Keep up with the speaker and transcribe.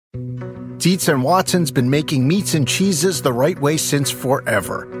Dietz and Watson's been making meats and cheeses the right way since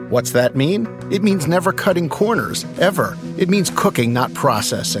forever. What's that mean? It means never cutting corners, ever. It means cooking, not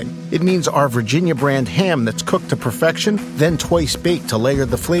processing. It means our Virginia brand ham that's cooked to perfection, then twice baked to layer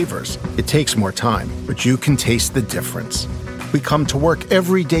the flavors. It takes more time, but you can taste the difference. We come to work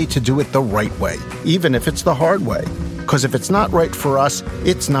every day to do it the right way, even if it's the hard way. Because if it's not right for us,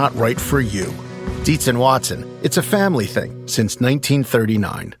 it's not right for you. Dietz and Watson, it's a family thing since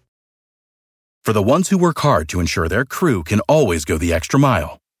 1939. For the ones who work hard to ensure their crew can always go the extra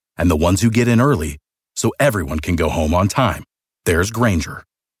mile, and the ones who get in early so everyone can go home on time, there's Grainger,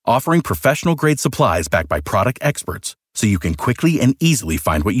 offering professional-grade supplies backed by product experts so you can quickly and easily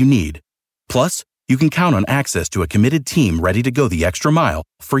find what you need. Plus, you can count on access to a committed team ready to go the extra mile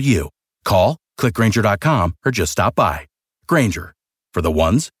for you. Call, click Grainger.com, or just stop by. Grainger, for the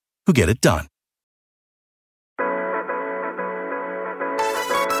ones who get it done.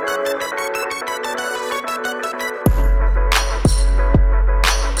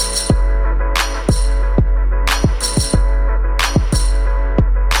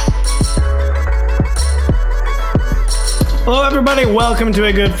 Hello, everybody. Welcome to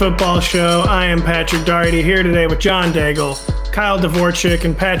A Good Football Show. I am Patrick Daugherty here today with John Daigle, Kyle Dvorchak,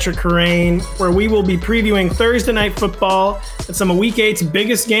 and Patrick Corain, where we will be previewing Thursday Night Football and some of Week 8's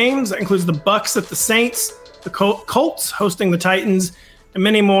biggest games. That includes the Bucs at the Saints, the Colts hosting the Titans, and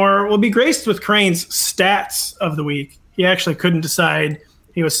many more. We'll be graced with Corain's stats of the week. He actually couldn't decide.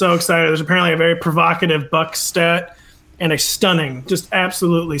 He was so excited. There's apparently a very provocative Bucs stat and a stunning, just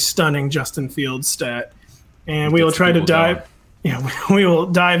absolutely stunning Justin Fields stat. And we will try to dive. We will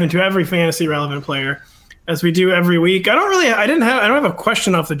dive into every fantasy relevant player as we do every week. I don't have a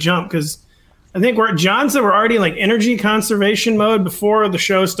question off the jump because I think John said we're already in like energy conservation mode before the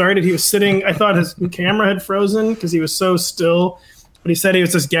show started. He was sitting. I thought his camera had frozen because he was so still, but he said he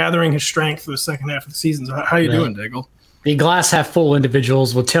was just gathering his strength for the second half of the season. So how you doing, Daigle? The glass half full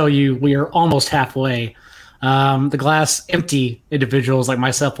individuals will tell you we are almost halfway. The glass empty individuals like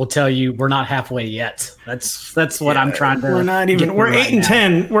myself will tell you we're not halfway yet. That's what I'm trying to. We're not even. We're 8 and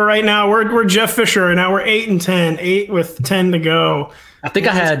 10. We're Jeff Fisher, and now we're 8 and 10. 8 with 10 to go. I think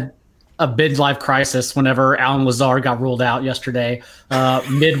I had a midlife crisis whenever Alan Lazard got ruled out yesterday.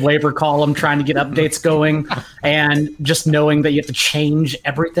 Mid waiver column, trying to get updates going, and just knowing that you have to change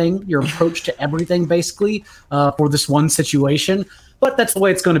everything, your approach to everything, basically, for this one situation. But that's the way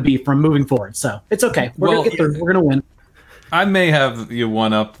it's going to be from moving forward. So it's okay. We're going to get through. We're going to win. I may have you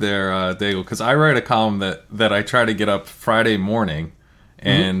one up there, Daigle, because I write a column that I try to get up Friday morning.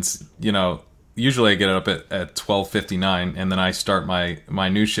 And, usually I get up at 12:59, and then I start my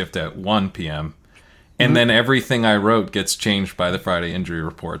news shift at 1 p.m. And then everything I wrote gets changed by the Friday injury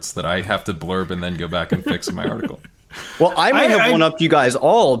reports that I have to blurb and then go back and fix in my article. Well, I may have one up you guys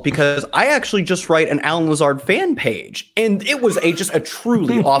all because I actually just write an Alan Lazard fan page, and it was just a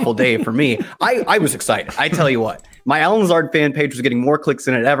truly awful day for me. I was excited. I tell you what, my Alan Lazard fan page was getting more clicks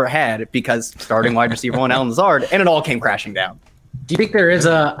than it ever had because starting wide receiver on Alan Lazard, and it all came crashing down. Do you think there is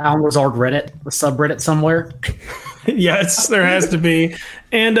a Alan Lazard Reddit, a subreddit somewhere? Yes, there has to be.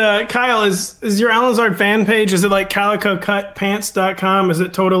 And Kyle, is your Alan Lazard fan page, is it like calicocutpants.com? Is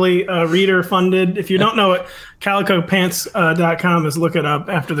it totally reader funded? If you don't know what calicopants.com is, look it up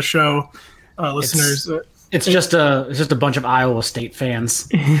after the show, listeners. It's just a bunch of Iowa State fans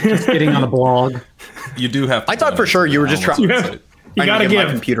just getting on a blog. You do have to. I thought for sure you were just trying to give my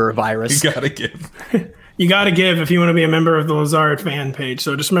computer a virus. You got to give. You got to give if you want to be a member of the Lazard fan page.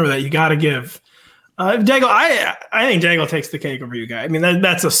 So just remember that. You got to give. Daigle, I think Daigle takes the cake over you guys. I mean,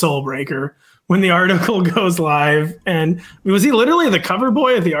 that's a soul breaker when the article goes live. And was he literally the cover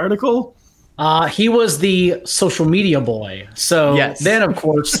boy of the article? He was the social media boy. So Then, of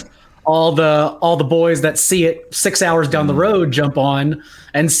course, all the boys that see it 6 hours down the road jump on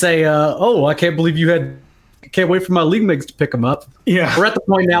and say, "Oh, I can't believe can't wait for my league mates to pick them up." Yeah, we're at the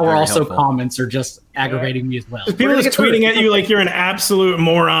point now where also comments are just aggravating me as well. People just tweeting at you like you're an absolute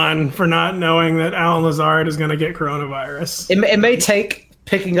moron for not knowing that Alan Lazard is going to get coronavirus. It may take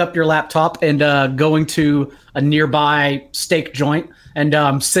picking up your laptop and going to a nearby steak joint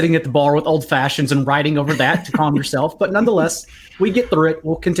and sitting at the bar with old fashions and writing over that to calm yourself. But nonetheless, we get through it.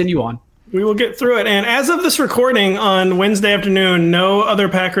 We'll continue on. We will get through it. And as of this recording on Wednesday afternoon, no other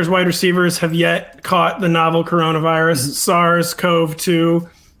Packers wide receivers have yet caught the novel coronavirus, SARS-CoV-2.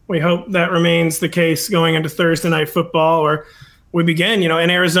 We hope that remains the case going into Thursday Night Football, where we begin, in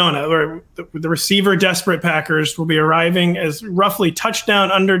Arizona, where the receiver-desperate Packers will be arriving as roughly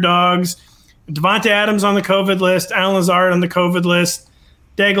touchdown underdogs. Devontae Adams on the COVID list, Alan Lazard on the COVID list.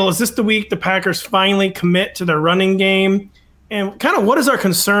 Daigle, is this the week the Packers finally commit to their running game And kind of what is our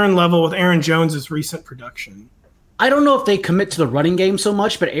concern level with Aaron Jones's recent production? I don't know if they commit to the running game so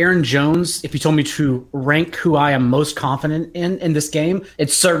much, but Aaron Jones, if you told me to rank who I am most confident in this game,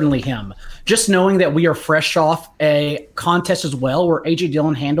 it's certainly him. Just knowing that we are fresh off a contest as well where A.J.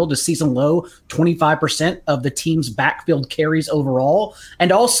 Dillon handled a season low 25% of the team's backfield carries overall.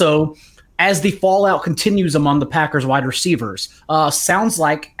 And also, as the fallout continues among the Packers wide receivers, sounds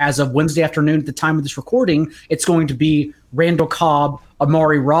like as of Wednesday afternoon at the time of this recording, it's going to be Randall Cobb,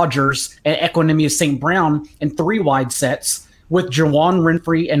 Amari Rodgers, and Equanimeous St. Brown in 3 wide sets with Jawan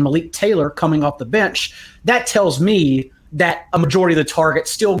Renfrey and Malik Taylor coming off the bench. That tells me that a majority of the targets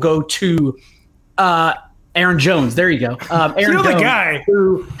still go to Aaron Jones. There you go. Aaron Jones, the guy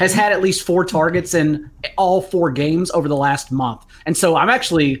who has had at least 4 targets in all 4 games over the last month. And so I'm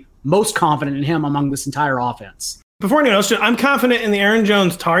actually most confident in him among this entire offense. Before anyone else, I'm confident in the Aaron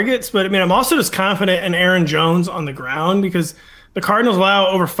Jones targets, but I mean, I'm also just confident in Aaron Jones on the ground because the Cardinals allow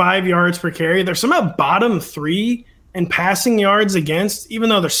over 5 yards per carry. They're somehow bottom 3 in passing yards against, even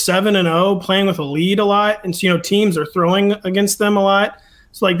though they're 7-0, playing with a lead a lot. And so, teams are throwing against them a lot.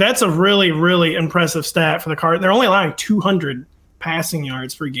 So, that's a really, really impressive stat for the Cardinals. They're only allowing 200 passing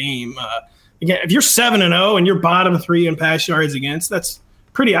yards per game. Again, if you're 7-0 and you're bottom 3 in pass yards against, that's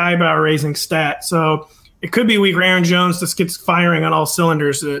pretty eyebrow-raising stat. So, it could be a week where Aaron Jones just gets firing on all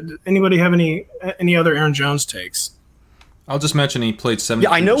cylinders. Anybody have any other Aaron Jones takes? I'll just mention he played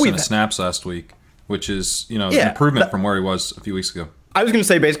 70% of snaps last week, which is, an improvement from where he was a few weeks ago. I was going to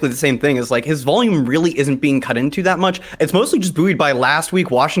say basically the same thing. Is his volume really isn't being cut into that much. It's mostly just buoyed by last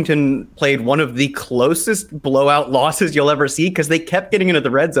week. Washington played one of the closest blowout losses you'll ever see because they kept getting into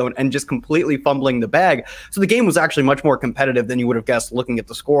the red zone and just completely fumbling the bag. So the game was actually much more competitive than you would have guessed looking at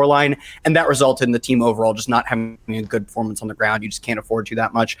the scoreline. And that resulted in the team overall just not having a good performance on the ground. You just can't afford to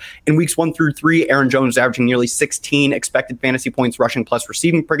that much. In weeks 1 through 3, Aaron Jones is averaging nearly 16 expected fantasy points rushing plus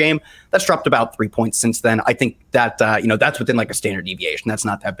receiving per game. That's dropped about 3 points since then. I think that, that's within a standard deviation. That's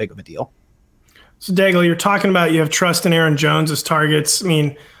not that big of a deal. So, Daigle, you're talking about you have trust in Aaron Jones as targets. I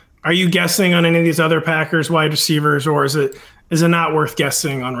mean, are you guessing on any of these other Packers wide receivers, or is it not worth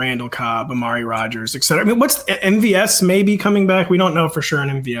guessing on Randall Cobb, Amari Rodgers, et cetera? I mean, what's MVS maybe coming back? We don't know for sure on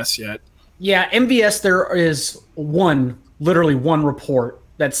MVS yet. Yeah, MVS, there is literally one report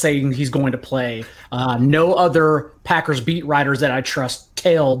that's saying he's going to play. No other Packers beat writers that I trust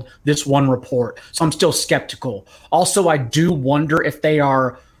tailed this one report. So I'm still skeptical. Also, I do wonder if they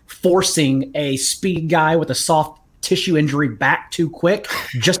are forcing a speed guy with a soft tissue injury back too quick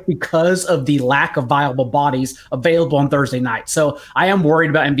just because of the lack of viable bodies available on Thursday night. So I am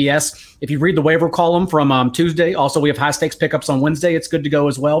worried about MVS. If you read the waiver column from Tuesday, also we have high stakes pickups on Wednesday. It's good to go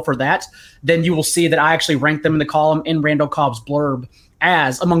as well for that. Then you will see that I actually ranked them in the column in Randall Cobb's blurb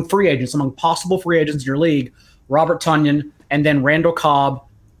as among possible free agents in your league, Robert Tonyan, and then Randall Cobb,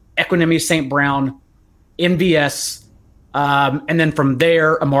 Equanimeous St. Brown, MVS, and then from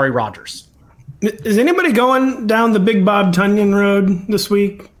there, Amari Rodgers. Is anybody going down the Big Bob Tonyan road this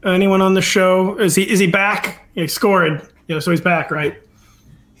week? Anyone on the show? Is he back? He scored. So he's back, right?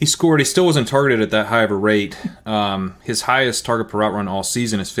 He scored. He still wasn't targeted at that high of a rate. His highest target per route run all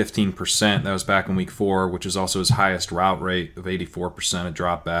season is 15%. That was back in week 4, which is also his highest route rate of 84% of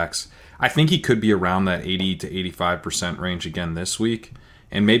dropbacks. I think he could be around that 80 to 85% range again this week.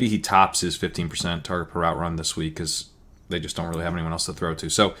 And maybe he tops his 15% target per route run this week because they just don't really have anyone else to throw to.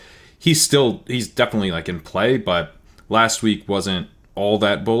 So he's definitely in play, but last week wasn't all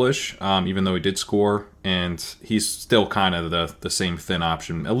that bullish, even though he did score, and he's still kind of the same thin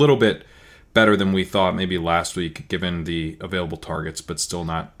option. A little bit better than we thought maybe last week, given the available targets, but still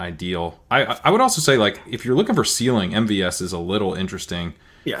not ideal. I would also say, if you're looking for ceiling, MVS is a little interesting.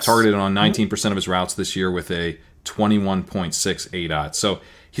 Yes. Targeted on 19% of his routes this year with a 21.6 ADOT. So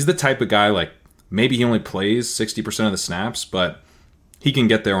he's the type of guy, maybe he only plays 60% of the snaps, but he can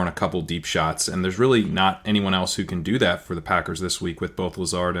get there on a couple deep shots, and there's really not anyone else who can do that for the Packers this week with both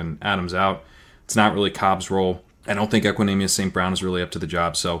Lazard and Adams out. It's not really Cobb's role. I don't think Equanimeous St. Brown is really up to the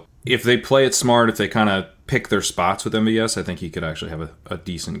job. So if they play it smart, if they kind of pick their spots with MVS, I think he could actually have a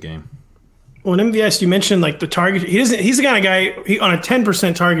decent game. Well, in MVS, you mentioned the target. He's the kind of guy on a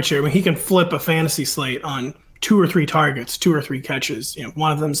 10% target share. I mean, he can flip a fantasy slate on 2 or 3 targets, 2 or 3 catches.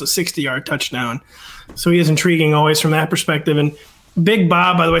 One of them's a 60-yard touchdown. So he is intriguing always from that perspective. And Big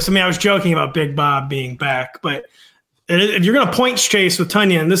Bob, by the way, I was joking about Big Bob being back, but if you're going to points chase with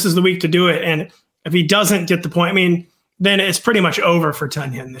Tonyan, this is the week to do it. And if he doesn't get the point, then it's pretty much over for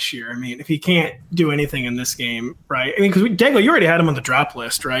Tonyan this year. If he can't do anything in this game, right? Because Daigle, you already had him on the drop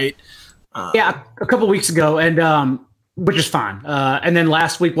list, right? Yeah, a couple weeks ago. And Which is fine. And then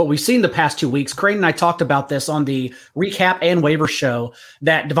last week, what we've seen the past 2 weeks, Crane and I talked about this on the recap and waiver show,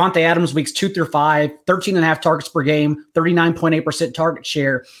 that Devontae Adams weeks 2 through 5, 13.5 targets per game, 39.8% target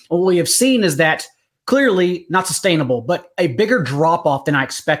share. What we have seen is that clearly not sustainable, but a bigger drop-off than I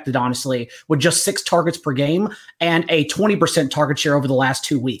expected, honestly, with just 6 targets per game and a 20% target share over the last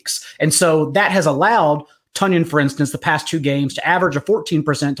 2 weeks. And so that has allowed Tonyan, for instance, the past 2 games to average a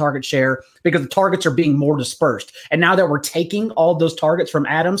 14% target share because the targets are being more dispersed. And now that we're taking all those targets from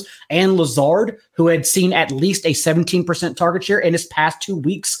Adams and Lazard, who had seen at least a 17% target share in his past 2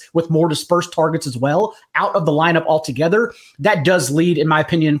 weeks with more dispersed targets as well, out of the lineup altogether, that does lead, in my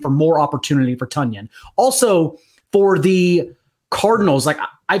opinion, for more opportunity for Tonyan. Also, for the Cardinals, like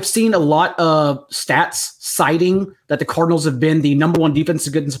I've seen a lot of stats citing that the Cardinals have been the number 1 defense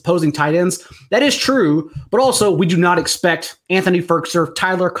against opposing tight ends. That is true, but also we do not expect Anthony Ferkser,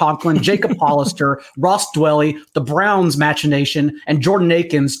 Tyler Conklin, Jacob Hollister, Ross Dwelly, the Browns machination, and Jordan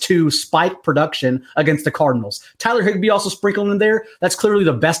Akins to spike production against the Cardinals. Tyler Higbee also sprinkled in there. That's clearly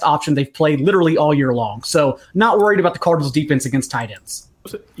the best option they've played literally all year long. So not worried about the Cardinals defense against tight ends.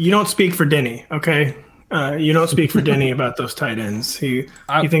 You don't speak for Denny, okay? You don't speak for Denny about those tight ends. He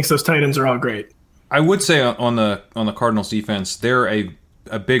thinks those tight ends are all great. I would say on the Cardinals defense, they're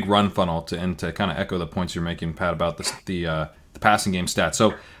a big run funnel to kind of echo the points you're making, Pat, about the passing game stats.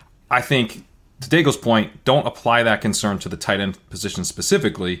 So I think, to Daigle's point, don't apply that concern to the tight end position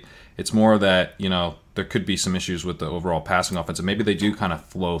specifically. It's more that, there could be some issues with the overall passing offense, and maybe they do kind of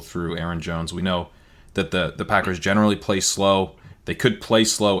flow through Aaron Jones. We know that the Packers generally play slow. They could play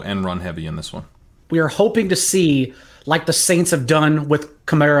slow and run heavy in this one. We are hoping to see, like the Saints have done with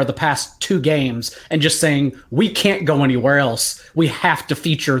Kamara the past 2 games, and just saying, we can't go anywhere else. We have to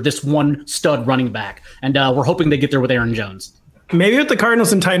feature this one stud running back. And we're hoping they get there with Aaron Jones. Maybe with the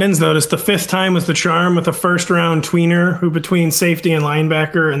Cardinals and tight ends, though, it's the 5th time was the charm with a first-round tweener who between safety and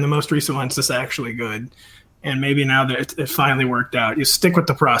linebacker, and the most recent one's just actually good. And maybe now that it finally worked out. You stick with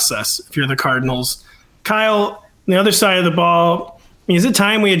the process if you're the Cardinals. Kyle, on the other side of the ball, is it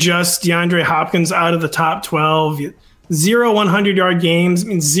time we adjust DeAndre Hopkins out of the top 12? 0 100-yard games,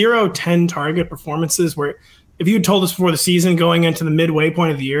 0 10-target performances, where if you had told us before the season going into the midway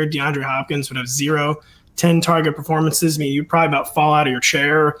point of the year, DeAndre Hopkins would have 0 10-target performances, you'd probably about fall out of your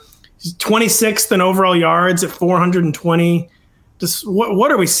chair. He's 26th in overall yards at 420. Just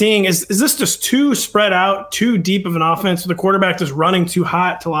what are we seeing? Is this just too spread out, too deep of an offense, with the quarterback just running too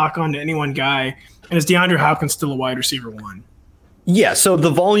hot to lock onto any one guy? And is DeAndre Hopkins still a wide receiver 1? Yeah, so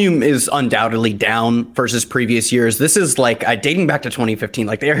the volume is undoubtedly down versus previous years. This is like dating back to 2015,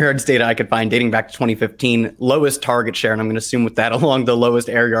 like the air yards data I could find dating back to 2015, lowest target share, and I'm going to assume with that along the lowest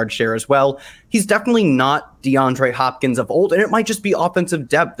air yard share as well. He's definitely not DeAndre Hopkins of old, and it might just be offensive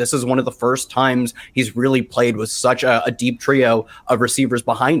depth. This is one of the first times he's really played with such a deep trio of receivers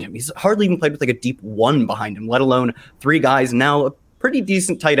behind him. He's hardly even played with like a deep 1 behind him, let alone 3 guys. Now a pretty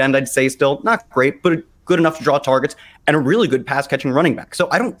decent tight end, I'd say, still not great, but good enough to draw targets, and a really good pass-catching running back. So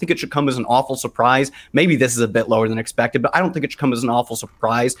I don't think it should come as an awful surprise. Maybe this is a bit lower than expected, but I don't think it should come as an awful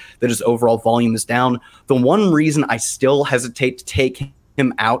surprise that his overall volume is down. The one reason I still hesitate to take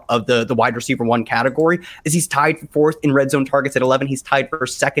him out of the wide receiver 1 category is he's tied for 4th in red zone targets at 11. He's tied for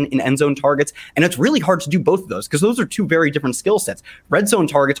 2nd in end zone targets. And it's really hard to do both of those because those are 2 very different skill sets. Red zone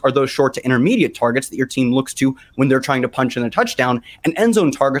targets are those short to intermediate targets that your team looks to when they're trying to punch in a touchdown. And end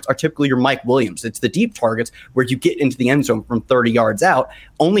zone targets are typically your Mike Williams. It's the deep targets where you get into the end zone from 30 yards out.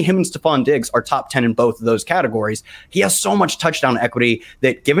 Only him and Stephon Diggs are top 10 in both of those categories. He has so much touchdown equity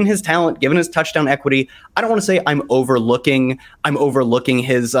that, given his talent, given his touchdown equity, I don't want to say I'm overlooking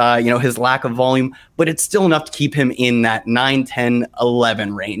his his lack of volume, but it's still enough to keep him in that 9, 10,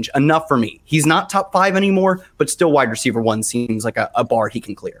 11 range. Enough for me. He's not top 5 anymore, but still wide receiver 1 seems like a bar he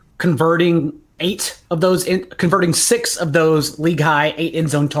can clear. Converting 6 of those league high 8 end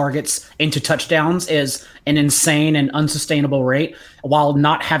zone targets into touchdowns is an insane and unsustainable rate, while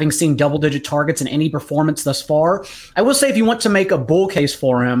not having seen double-digit targets in any performance thus far. I will say, if you want to make a bull case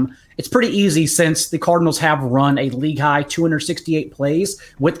for him, it's pretty easy since the Cardinals have run a league-high 268 plays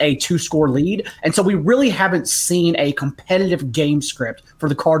with a 2-score lead. And so we really haven't seen a competitive game script for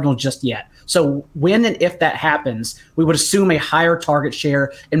the Cardinals just yet. So when and if that happens, we would assume a higher target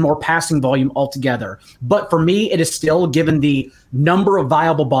share and more passing volume altogether. But for me, it is still, given the number of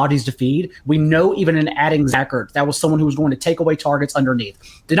viable bodies to feed, we know even in adding Zach Ertz, that was someone who was going to take away targets underneath.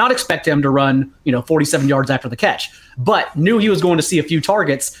 Did not expect him to run 47 yards after the catch, but knew he was going to see a few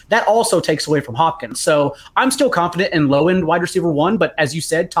targets. That also takes away from Hopkins. So I'm still confident in low-end wide receiver 1, but as you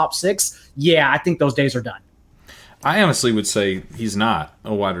said, top 6, yeah, I think those days are done. I honestly would say he's not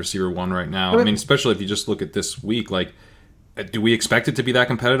a wide receiver 1 right now. I mean, especially if you just look at this week, like do we expect it to be that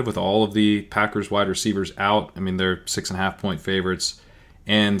competitive with all of the Packers wide receivers out? I mean, they're 6.5-point favorites.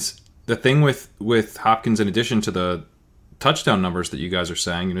 And the thing with Hopkins, in addition to the touchdown numbers that you guys are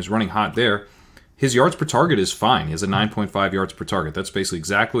saying, he's running hot there, his yards per target is fine. He has a 9.5 yards per target. That's basically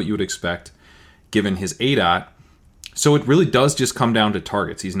exactly what you would expect given his ADOT. So it really does just come down to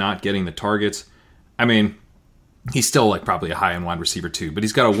targets. He's not getting the targets. I mean, he's still like probably a high-end wide receiver too, but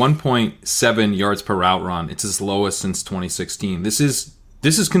he's got a 1.7 yards per route run. It's his lowest since 2016. This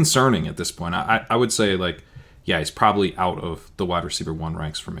is concerning at this point. I would say, like, yeah, he's probably out of the wide receiver 1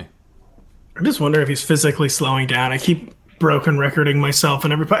 ranks for me. I just wonder if he's physically slowing down. I keep broken recording myself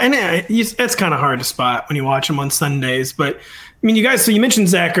and everybody, and it's kind of hard to spot when you watch him on Sundays. But I mean, you guys, so you mentioned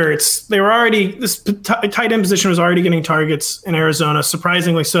Zach Ertz. They were already, this tight end position was already getting targets in Arizona,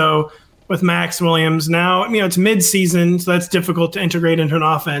 surprisingly so, with Max Williams. Now, it's mid-season, so that's difficult to integrate into an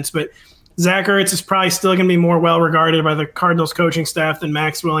offense. But Zach Ertz is probably still going to be more well-regarded by the Cardinals coaching staff than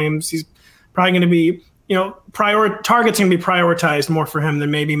Max Williams. He's probably going to be, targets going to be prioritized more for him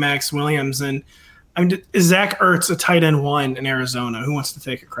than maybe Max Williams. And I mean, is Zach Ertz a tight end 1 in Arizona? Who wants to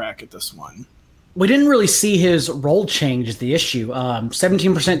take a crack at this one? We didn't really see his role change is the issue.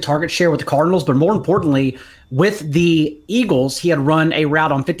 17% target share with the Cardinals, but more importantly, with the Eagles, he had run a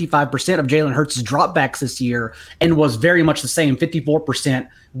route on 55% of Jalen Hurts' dropbacks this year and was very much the same, 54%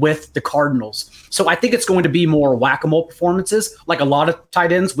 with the Cardinals. So I think it's going to be more whack-a-mole performances. Like a lot of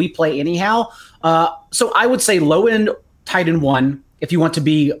tight ends, we play anyhow. So I would say low-end tight end 1 if you want to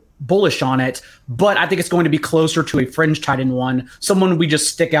be bullish on it, but I think it's going to be closer to a fringe tight end 1, someone we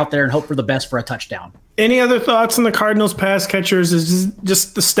just stick out there and hope for the best for a touchdown. Any other thoughts on the Cardinals pass catchers? Is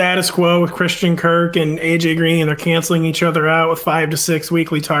just the status quo with Christian Kirk and AJ Green, and they're canceling each other out with 5 to 6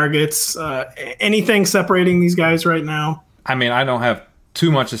 weekly targets? Anything separating these guys right now? I mean, I don't have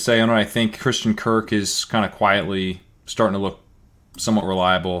too much to say on it. I think Christian Kirk is kind of quietly starting to look somewhat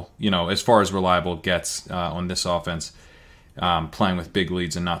reliable, as far as reliable gets on this offense. Playing with big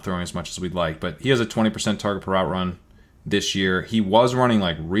leads and not throwing as much as we'd like. But he has a 20% target per route run this year. He was running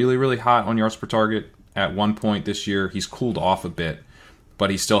like really, really hot on yards per target at one point this year. He's cooled off a bit,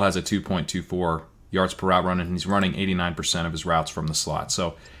 but he still has a 2.24 yards per route run, and he's running 89% of his routes from the slot.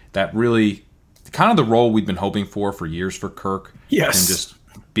 So that really kind of the role we've been hoping for years for Kirk. Yes. And just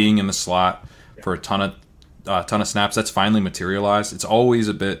being in the slot for a ton of snaps. That's finally materialized. It's always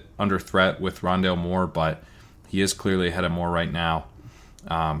a bit under threat with Rondale Moore, but he is clearly ahead of Moore right now.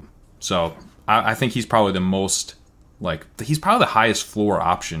 So I think he's probably the most, he's probably the highest floor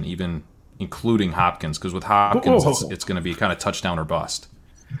option, even including Hopkins, because with Hopkins, it's going to be kind of touchdown or bust.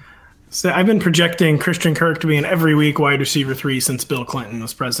 So I've been projecting Christian Kirk to be an every week wide receiver 3 since Bill Clinton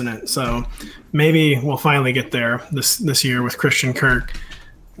was president. So maybe we'll finally get there this year with Christian Kirk.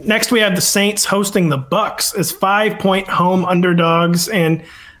 Next, we have the Saints hosting the Bucs as 5-point home underdogs. And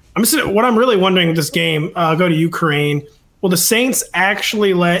what I'm really wondering with this game, I'll go to you, Corain. Will the Saints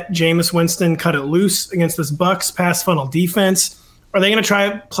actually let Jameis Winston cut it loose against this Bucs pass funnel defense? Are they going to try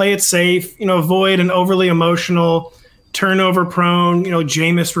to play it safe, avoid an overly emotional, turnover-prone,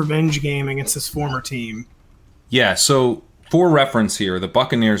 Jameis revenge game against his former team? Yeah, so for reference here, the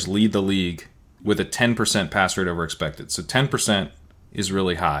Buccaneers lead the league with a 10% pass rate over expected. So 10% is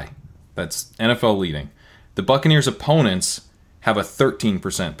really high. That's NFL leading. The Buccaneers' opponents have a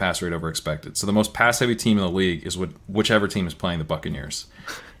 13% pass rate over expected. So the most pass-heavy team in the league is whichever team is playing the Buccaneers.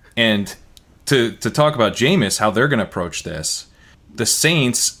 And to talk about Jameis, how they're going to approach this, the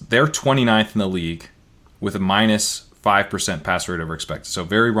Saints, they're 29th in the league with a minus 5% pass rate over expected. So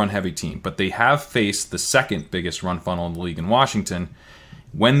very run-heavy team. But they have faced the second biggest run funnel in the league in Washington.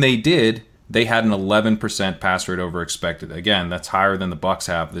 When they did, they had an 11% pass rate over expected. Again, that's higher than the Bucs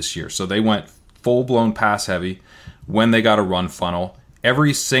have this year. So they went full-blown pass-heavy when they got a run funnel.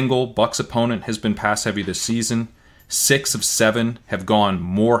 Every single Bucs opponent has been pass-heavy this season. 6 of 7 have gone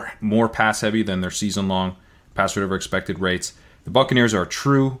more pass-heavy than their season-long pass rate over expected rates. The Buccaneers are a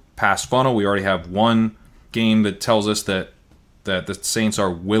true pass funnel. We already have one game that tells us that the Saints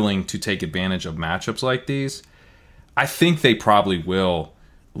are willing to take advantage of matchups like these. I think they probably will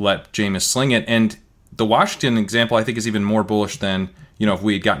let Jameis sling it. And the Washington example, I think, is even more bullish than, if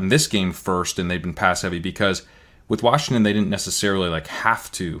we had gotten this game first and they'd been pass-heavy, because with Washington, they didn't necessarily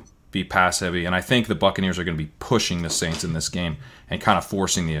have to be pass-heavy. And I think the Buccaneers are going to be pushing the Saints in this game and kind of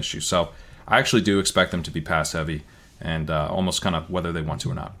forcing the issue. So I actually do expect them to be pass-heavy and almost kind of whether they want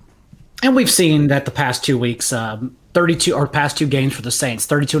to or not. And we've seen that the past 2 weeks, 32 or past 2 games for the Saints,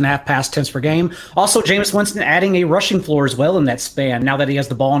 32.5 pass attempts per game. Also, Jameis Winston adding a rushing floor as well in that span now that he has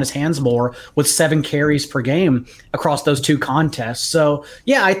the ball in his hands more with 7 carries per game across those 2 contests. So,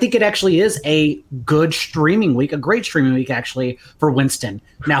 yeah, I think it actually is a good streaming week, a great streaming week actually for Winston.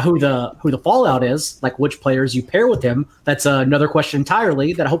 Now, who the fallout is, like which players you pair with him, that's another question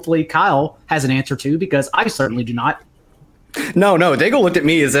entirely that hopefully Kyle has an answer to because I certainly do not. No. Daigle looked at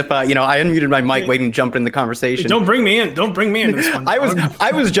me as if I unmuted my mic waiting to jump in the conversation. Don't bring me in. Don't bring me into this one.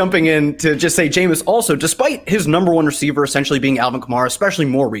 I was jumping in to just say Jameis also, despite his number one receiver essentially being Alvin Kamara, especially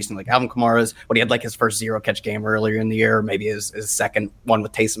more recently. Like Alvin Kamara's when he had like his first 0-catch game earlier in the year, maybe his second one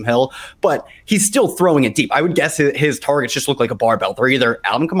with Taysom Hill, but he's still throwing it deep. I would guess his targets just look like a barbell. They're either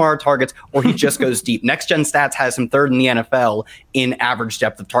Alvin Kamara targets or he just goes deep. Next Gen Stats has him 3rd in the NFL in average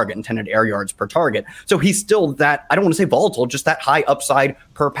depth of target, intended air yards per target. So he's still that, I don't want to say volatile, just that high upside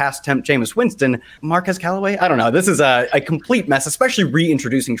per pass attempt. Jameis Winston, Marquez Callaway, I don't know. This is a complete mess, especially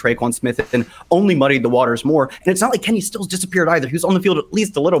reintroducing Traquan Smith and only muddied the waters more. And it's not like Kenny Stills disappeared either. He was on the field at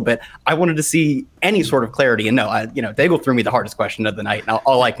least a little bit. I wanted to see any sort of clarity. And no, Daigle threw me the hardest question of the night. And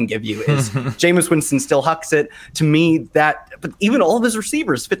all I can give you is Jameis Winston still hucks it. To me, but even all of his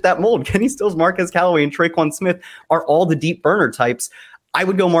receivers fit that mold. Kenny Stills, Marquez Callaway, and Traquan Smith are all the deep burner types. I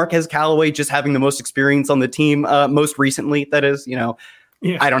would go Marquez Callaway just having the most experience on the team most recently. That is,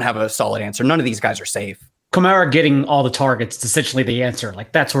 I don't have a solid answer. None of these guys are safe. Kamara getting all the targets is essentially the answer.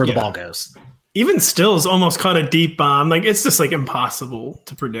 Like that's where the ball goes. Even Stills almost caught a deep bomb. Like it's just like impossible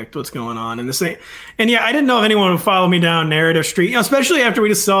to predict what's going on in this thing. And yeah, I didn't know if anyone would follow me down narrative street, especially after we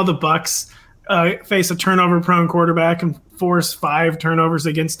just saw the Bucs face a turnover-prone quarterback and force 5 turnovers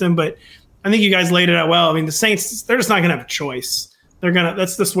against him. But I think you guys laid it out well. I mean, the Saints, they're just not going to have a choice.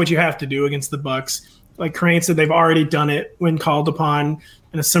 That's just what you have to do against the Bucs. Like Crane said, they've already done it when called upon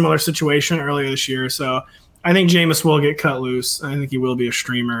in a similar situation earlier this year. So I think Jameis will get cut loose. I think he will be a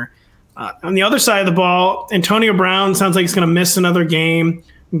streamer. On the other side of the ball, Antonio Brown sounds like he's going to miss another game.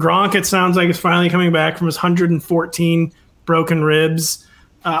 Gronk, it sounds like, is finally coming back from his 114 broken ribs.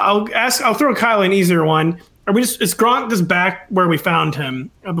 I'll throw Kyle an easier one. Is Gronk just back where we found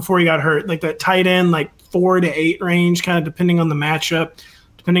him before he got hurt? Like that tight end, like 4 to 8 range, kind of depending on the matchup,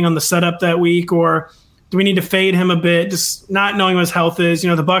 depending on the setup that week, or do we need to fade him a bit, just not knowing what his health is? The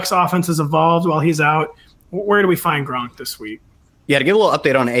Bucs offense has evolved while he's out. Where do we find Gronk this week? Yeah, to give a little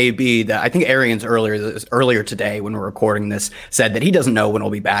update on AB, that I think Arians earlier today when we're recording this said that he doesn't know when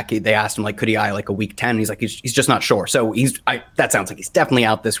he'll be back. They asked him could he eye a week 10? He's like he's just not sure. So that sounds like he's definitely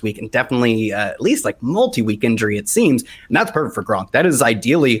out this week and definitely at least multi-week injury it seems. And that's perfect for Gronk. That is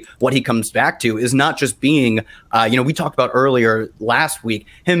ideally what he comes back to, is not just being we talked about earlier last week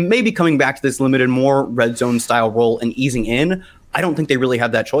him maybe coming back to this limited, more red zone style role and easing in. I don't think they really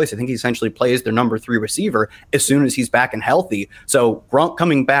have that choice. I think he essentially plays their number 3 receiver as soon as he's back and healthy. So Gronk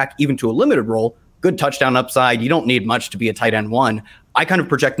coming back even to a limited role, good touchdown upside. You don't need much to be a tight end 1. I kind of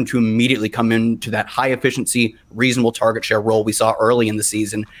project him to immediately come into that high efficiency, reasonable target share role we saw early in the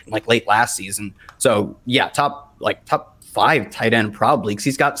season, late last season. So yeah, top 5 tight end probably, because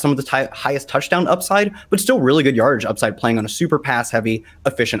he's got some of the highest touchdown upside, but still really good yardage upside playing on a super pass heavy,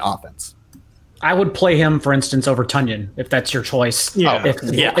 efficient offense. I would play him, for instance, over Tunyon, if that's your choice. Yeah.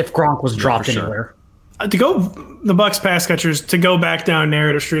 If Gronk was dropped anywhere. To go the Bucs pass catchers, to go back down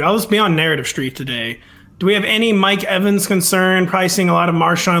narrative street, I'll just be on narrative street today. Do we have any Mike Evans concern? Probably seeing a lot of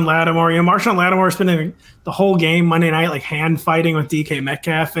Marshawn Lattimore. Marshawn Lattimore's been in the whole game Monday night, hand fighting with DK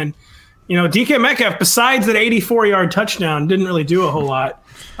Metcalf. And, DK Metcalf, besides that 84-yard touchdown, didn't really do a whole lot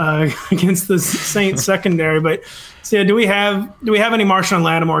against the Saints secondary. But so yeah, do we have any Marshawn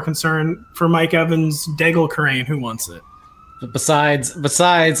Lattimore concern for Mike Evans, Daigle, Corain? Who wants it? Besides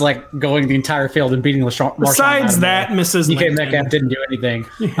going the entire field and beating Marshawn Besides that, Mrs. DK Metcalf didn't do anything.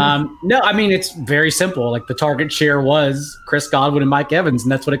 No, I mean, it's very simple. The target share was Chris Godwin and Mike Evans,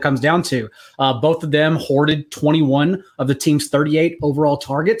 and that's what it comes down to. Both of them hoarded 21 of the team's 38 overall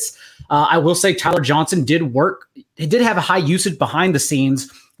targets. I will say Tyler Johnson did work. He did have a high usage behind the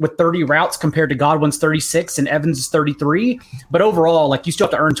scenes with 30 routes compared to Godwin's 36 and Evans' 33. But overall, you still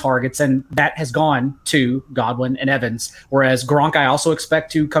have to earn targets, and that has gone to Godwin and Evans. Whereas Gronk, I also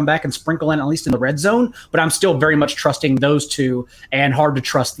expect to come back and sprinkle in, at least in the red zone, but I'm still very much trusting those two and hard to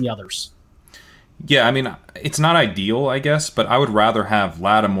trust the others. Yeah, I mean, it's not ideal, I guess, but I would rather have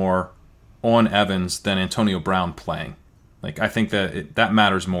Lattimore on Evans than Antonio Brown playing. I think that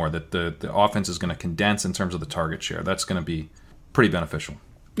matters more, that the offense is going to condense in terms of the target share. That's going to be pretty beneficial.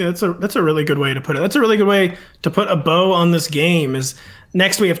 Yeah, that's a really good way to put it. That's a really good way to put a bow on this game. Is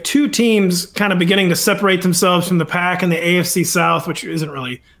next we have 2 teams kind of beginning to separate themselves from the pack in the AFC South, which isn't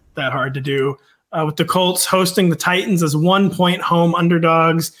really that hard to do. with the Colts hosting the Titans as 1-point home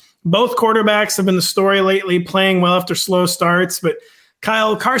underdogs. Both quarterbacks have been the story lately, playing well after slow starts. But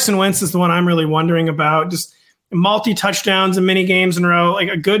Kyle, Carson Wentz is the one I'm really wondering about. Just multi-touchdowns in many games in a row, like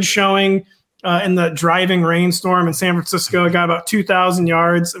a good showing in the driving rainstorm in San Francisco. Got about 2,000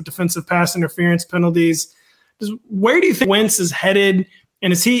 yards of defensive pass interference penalties. Just, where do you think Wentz is headed?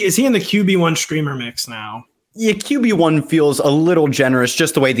 And is he in the QB1 streamer mix now? Yeah, QB1 feels a little generous,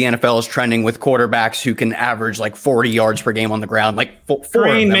 just the way the NFL is trending with quarterbacks who can average like 40 yards per game on the ground. Like four Green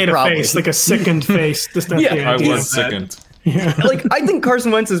of them made probably. a face, like a sickened face. Just I was sickened. Yeah. Like, I think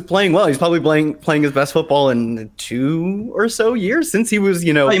Carson Wentz is playing well. He's probably playing his best football in 2 or so years since he was,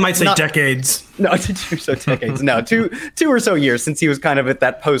 you might say decades. No, 2 or so decades. No, two or so years since he was kind of at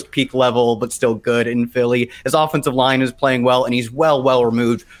that post-peak level, but still good in Philly. His offensive line is playing well, and he's well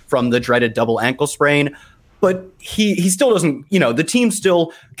removed from the dreaded double ankle sprain. But he still doesn't, the team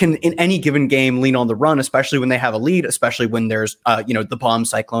still can, in any given game, lean on the run, especially when they have a lead, especially when there's, the bomb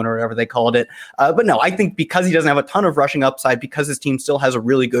cyclone or whatever they called it. But no, I think because he doesn't have a ton of rushing upside, because his team still has a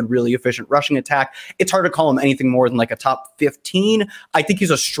really good, really efficient rushing attack, it's hard to call him anything more than like a top 15. I think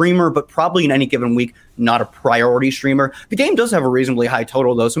he's a streamer, but probably in any given week, not a priority streamer. The game does have a reasonably high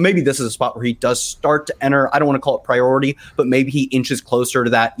total, though, so maybe this is a spot where he does start to enter. I don't want to call it priority, but maybe he inches closer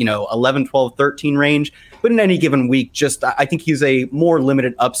to that, 11, 12, 13 range. But in any given week, I think he's a more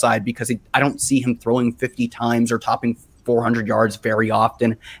limited upside because I don't see him throwing 50 times or topping 400 yards very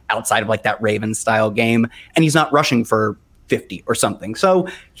often outside of like that Ravens style game. And he's not rushing for 50 or something. So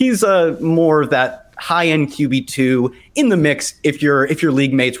he's more of that high-end QB2 in the mix if your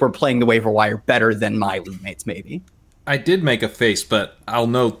league mates were playing the waiver wire better than my league mates, maybe. I did make a face, but I'll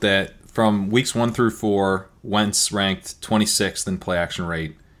note that from weeks 1 through 4, Wentz ranked 26th in play action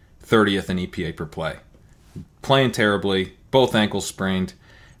rate, 30th in EPA per play. Playing terribly, both ankles sprained.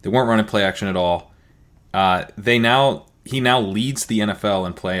 They weren't running play action at all. He now leads the NFL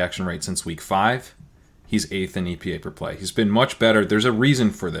in play action rate since week 5. He's 8th in EPA per play. He's been much better. There's a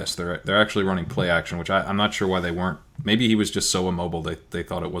reason for this. They're actually running play action, which I'm not sure why they weren't. Maybe he was just so immobile they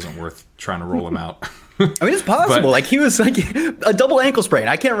thought it wasn't worth trying to roll him out. I mean, it's possible. He was like a double ankle sprain.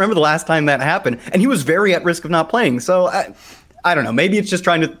 I can't remember the last time that happened, and he was very at risk of not playing. So I don't know. Maybe it's just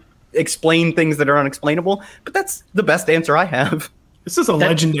trying to explain things that are unexplainable, but that's the best answer I have. This is a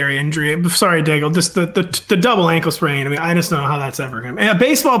legendary injury. Sorry, Daigle. Just the double ankle sprain. I mean, I just don't know how that's ever going to. A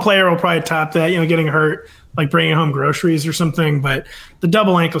baseball player will probably top that, getting hurt, like bringing home groceries or something. But the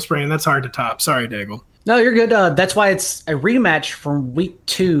double ankle sprain, that's hard to top. Sorry, Daigle. No, you're good. That's why it's a rematch from week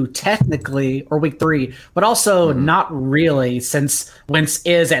 2, technically, or week 3, but also not really, since Wentz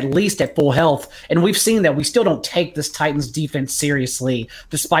is at least at full health. And we've seen that we still don't take this Titans defense seriously,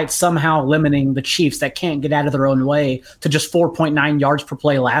 despite somehow limiting the Chiefs that can't get out of their own way to just 4.9 yards per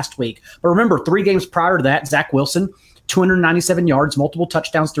play last week. But remember, 3 games prior to that, Zach Wilson, 297 yards, multiple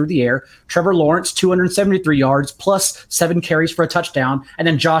touchdowns through the air. Trevor Lawrence, 273 yards, plus 7 carries for a touchdown. And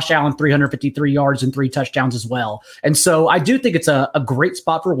then Josh Allen, 353 yards and 3 touchdowns as well. And so I do think it's a great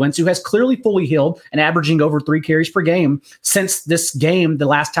spot for Wentz, who has clearly fully healed and averaging over 3 carries per game since this game, the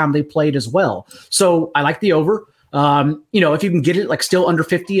last time they played as well. So I like the over. If you can get it like still under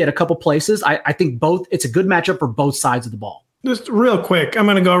 50 at a couple places, I think it's a good matchup for both sides of the ball. Just real quick, I'm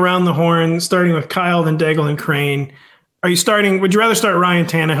going to go around the horn, starting with Kyle, then Daigle, and Crane. Would you rather start Ryan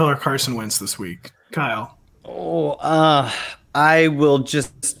Tannehill or Carson Wentz this week? Kyle. I will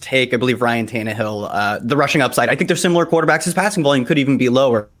just take, I believe, Ryan Tannehill, the rushing upside. I think they're similar quarterbacks. His passing volume could even be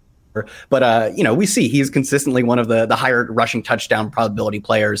lower. But, we see he's consistently one of the higher rushing touchdown probability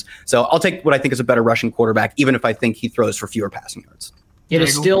players. So I'll take what I think is a better rushing quarterback, even if I think he throws for fewer passing yards. It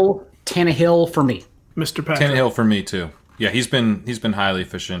is still Tannehill for me. Mr. Patrick. Tannehill for me, too. Yeah, he's been highly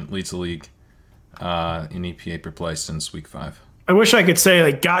efficient, leads the league in EPA per play since week 5. I wish I could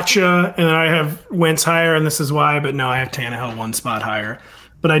say gotcha, and then I have Wentz higher, and this is why, but no, I have Tannehill 1 spot higher.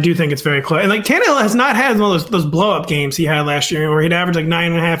 But I do think it's very close. And Tannehill has not had one of those blow up games he had last year, where he'd average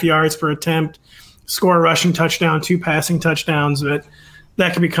 9.5 yards per attempt, score a rushing touchdown, 2 passing touchdowns. But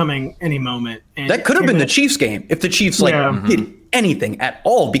that could be coming any moment. And that could have been the Chiefs game if the Chiefs did anything at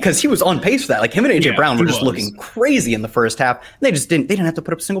all, because he was on pace for that. Him and AJ Brown were just looking crazy in the first half. They didn't have to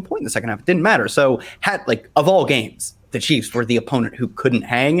put up a single point in the second half. It didn't matter. So of all games, the Chiefs were the opponent who couldn't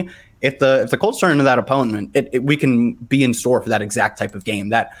hang. If the Colts turn into that opponent, we can be in store for that exact type of game,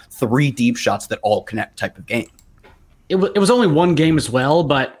 that 3 deep shots that all connect type of game. It was only 1 game as well,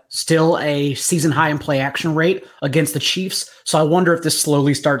 but still a season high in play action rate against the Chiefs. So I wonder if this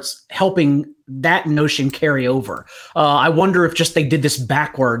slowly starts helping that notion carry over. I wonder if just they did this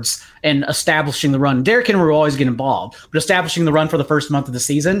backwards and establishing the run. Derrick Henry will always get involved, but establishing the run for the first month of the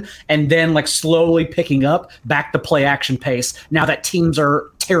season and then like slowly picking up back the play action pace now that teams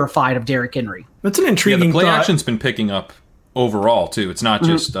are terrified of Derrick Henry. That's an intriguing the play thought. action's been picking up overall too. It's not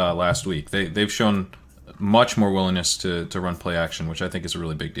just last week. They've shown much more willingness to run play action, which I think is a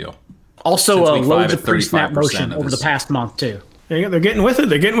really big deal. Also, loads of pre-snap motion over the past month too. They're getting with it.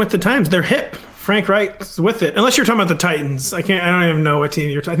 They're getting with the times. They're hip. Frank Wright's with it. Unless you're talking about the Titans. I don't even know what team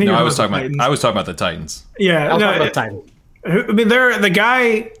you're talking. I was talking about the Titans. Yeah, I was talking about the Titans. I mean, they're the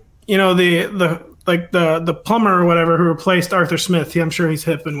guy. You know, the plumber or whatever who replaced Arthur Smith. I'm sure he's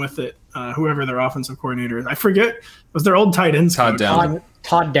hip and with it. Whoever their offensive coordinator is, I forget. It was their old Titans? Todd Downing.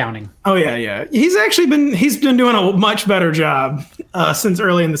 Todd Downing. Oh yeah. He's been doing a much better job since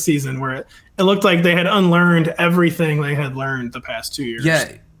early in the season, where it looked like they had unlearned everything they had learned the past 2 years.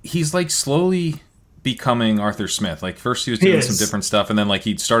 Yeah, he's like slowly becoming Arthur Smith. Like first he was doing some different stuff, and then like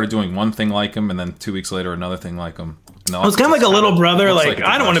he started doing one thing like him, and then 2 weeks later another thing like him. It was kind of like a little brother. Like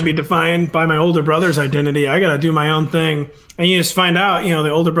I don't want to be defined by my older brother's identity. I got to do my own thing. And you just find out,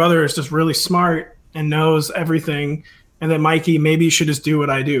 the older brother is just really smart and knows everything. And that Mikey, maybe you should just do what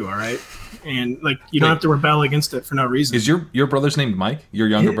I do. All right. And like, you don't have to rebel against it for no reason. Is your brother's named Mike? Your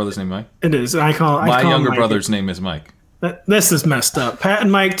younger brother's named Mike? It is. My younger brother's name is Mike. This is messed up. Pat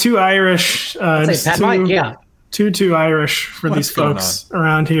and Mike, two Irish. Mike, yeah. Two Irish for these folks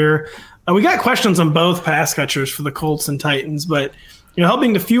around here. We got questions on both pass catchers for the Colts and Titans, but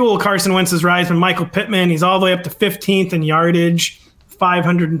helping to fuel Carson Wentz's rise from Michael Pittman. He's all the way up to 15th in yardage,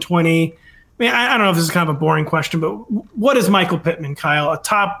 520. I mean, I don't know if this is kind of a boring question, but what is Michael Pittman, Kyle? A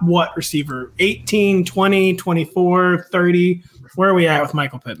top what receiver? 18, 20, 24, 30? Where are we at with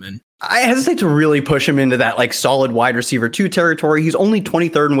Michael Pittman? I hesitate to really push him into that like solid wide receiver 2 territory. He's only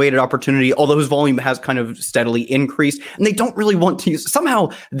 23rd in weighted opportunity, although his volume has kind of steadily increased, and they don't really want to use somehow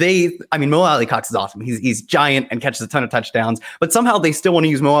Mo Alley Cox is awesome. He's giant and catches a ton of touchdowns, but somehow they still want to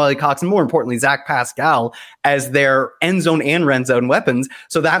use Mo Alley Cox and more importantly, Zach Pascal as their end zone and red zone weapons.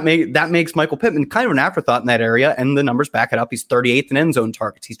 So that makes Michael Pittman kind of an afterthought in that area. And the numbers back it up. He's 38th in end zone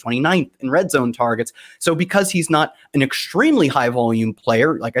targets. He's 29th in red zone targets. So because he's not an extremely high volume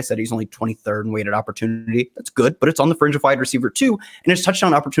player, like I said, he's only 23rd in weighted opportunity. That's good, but it's on the fringe of wide receiver 2, and his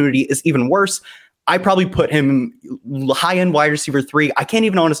touchdown opportunity is even worse. I probably put him high end wide receiver 3. I can't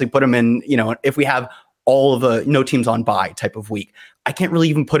even honestly put him in, if we have all of the no teams on bye type of week. I can't really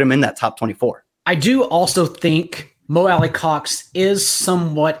even put him in that top 24. I do also think Mo Alley Cox is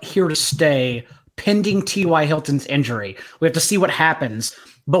somewhat here to stay pending T.Y. Hilton's injury. We have to see what happens.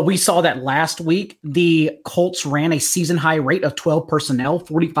 But we saw that last week, the Colts ran a season high rate of 12 personnel,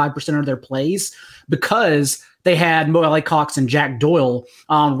 45% of their plays, because they had Mo Alley Cox and Jack Doyle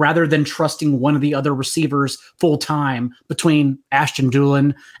rather than trusting one of the other receivers full time between Ashton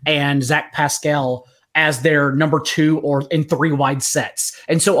Doolin and Zach Pascal as their number 2 or in 3 wide sets.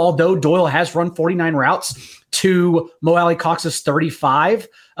 And so although Doyle has run 49 routes to Mo Alley Cox's 35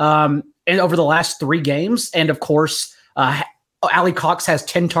 and over the last 3 games, and of course, Alley Cox has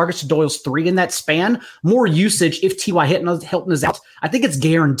 10 targets to Doyle's 3 in that span. More usage if T.Y. Hilton is out. I think it's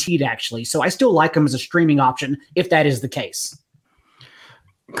guaranteed, actually. So I still like him as a streaming option if that is the case.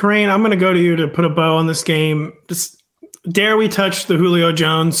 Corain, I'm going to go to you to put a bow on this game. Dare we touch the Julio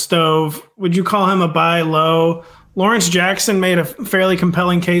Jones stove? Would you call him a buy low? Lawrence Jackson made a fairly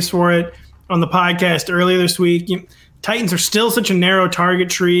compelling case for it on the podcast earlier this week. Titans are still such a narrow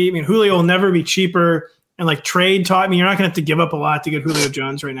target tree. I mean, Julio will never be cheaper. And like trade taught me, you're not going to have to give up a lot to get Julio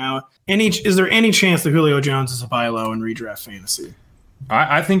Jones right now. Is there any chance that Julio Jones is a buy low in redraft fantasy?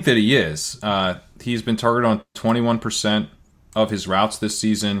 I think that he is. He's been targeted on 21% of his routes this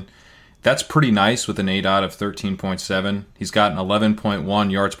season. That's pretty nice with an ADOT of 13.7. He's got an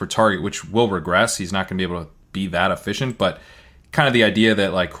 11.1 yards per target, which will regress. He's not going to be able to be that efficient, but kind of the idea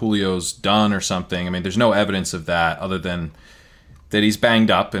that like Julio's done or something. I mean, there's no evidence of that other than that he's banged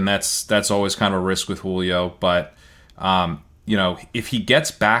up, and that's always kind of a risk with Julio. But, if he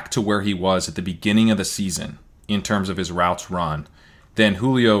gets back to where he was at the beginning of the season in terms of his routes run, then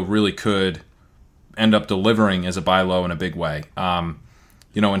Julio really could end up delivering as a buy low in a big way. And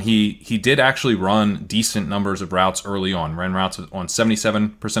he did actually run decent numbers of routes early on. Ran routes on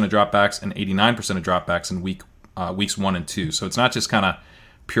 77% of dropbacks and 89% of dropbacks in weeks 1 and 2. So it's not just kind of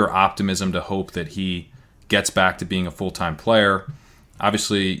pure optimism to hope that he gets back to being a full-time player.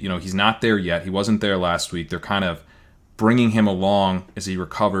 Obviously, he's not there yet. He wasn't there last week. They're kind of bringing him along as he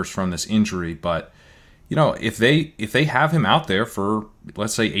recovers from this injury. But, if they have him out there for,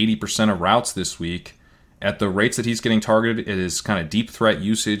 let's say, 80% of routes this week, at the rates that he's getting targeted, it is kind of deep threat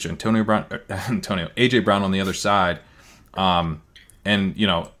usage. AJ Brown on the other side, and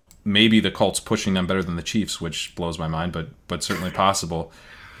maybe the Colts pushing them better than the Chiefs, which blows my mind, but certainly possible.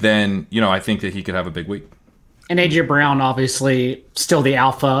 Then I think that he could have a big week. And AJ Brown, obviously, still the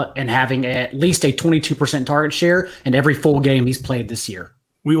alpha and having at least a 22% target share in every full game he's played this year.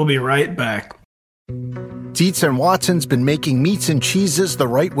 We will be right back. Dietz and Watson's been making meats and cheeses the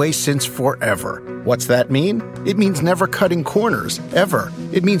right way since forever. What's that mean? It means never cutting corners, ever.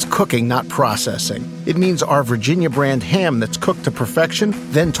 It means cooking, not processing. It means our Virginia brand ham that's cooked to perfection,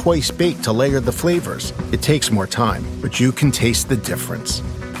 then twice baked to layer the flavors. It takes more time, but you can taste the difference.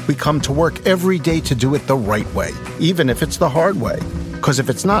 We come to work every day to do it the right way, even if it's the hard way. Because if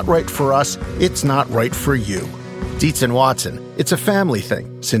it's not right for us, it's not right for you. Dietz and Watson, it's a family thing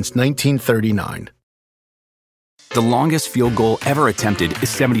since 1939. The longest field goal ever attempted is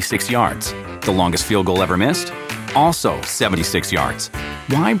 76 yards. The longest field goal ever missed? Also 76 yards.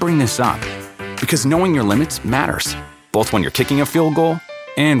 Why bring this up? Because knowing your limits matters, both when you're kicking a field goal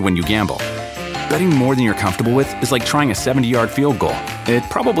and when you gamble. Betting more than you're comfortable with is like trying a 70-yard field goal. It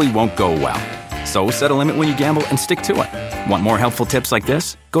probably won't go well. So set a limit when you gamble and stick to it. Want more helpful tips like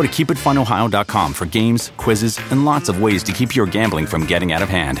this? Go to keepitfunohio.com for games, quizzes, and lots of ways to keep your gambling from getting out of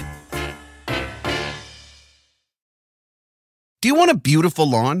hand. Do you want a beautiful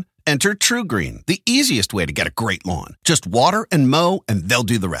lawn? Enter TruGreen, the easiest way to get a great lawn. Just water and mow, and they'll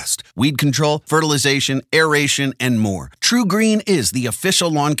do the rest. Weed control, fertilization, aeration, and more. TruGreen is the official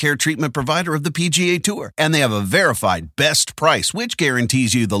lawn care treatment provider of the PGA Tour, and they have a verified best price, which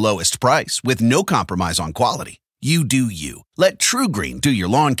guarantees you the lowest price with no compromise on quality. You do you. Let TruGreen do your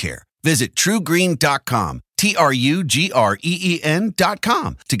lawn care. Visit TruGreen.com,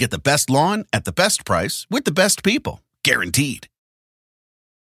 TruGreen.com, to get the best lawn at the best price with the best people. Guaranteed.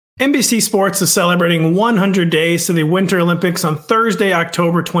 NBC Sports is celebrating 100 days to the Winter Olympics on Thursday,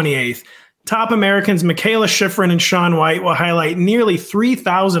 October 28th. Top Americans Michaela Schifrin and Shaun White will highlight nearly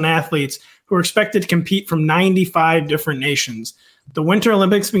 3,000 athletes who are expected to compete from 95 different nations. The Winter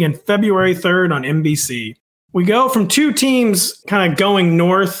Olympics begin February 3rd on NBC. We go from two teams kind of going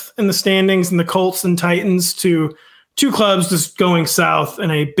north in the standings, in the Colts and Titans, to two clubs just going south in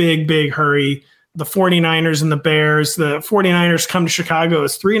a big, big hurry. The 49ers and the Bears. The 49ers come to Chicago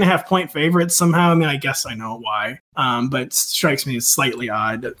as 3.5-point favorites somehow. I mean, I guess I know why, but it strikes me as slightly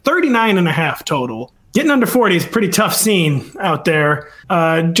odd. 39.5 total. Getting under 40 is a pretty tough scene out there.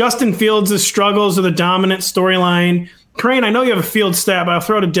 Justin Fields' struggles with a dominant storyline. Crane, I know you have a field stat, but I'll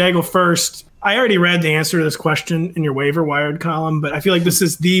throw to Daigle first. I already read the answer to this question in your waiver wired column, but I feel like this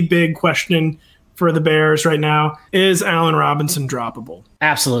is the big question for the Bears right now. Is Allen Robinson droppable?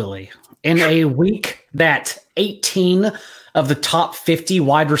 Absolutely. In a week that 18 of the top 50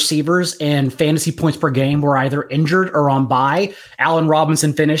 wide receivers in fantasy points per game were either injured or on bye, Allen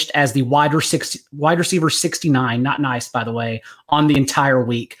Robinson finished as the wide receiver 69, not nice, by the way, on the entire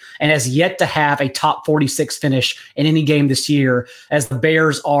week, and has yet to have a top 46 finish in any game this year, as the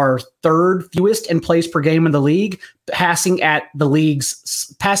Bears are third fewest in plays per game in the league, passing the league's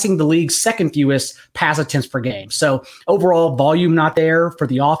second fewest pass attempts per game. So overall volume not there for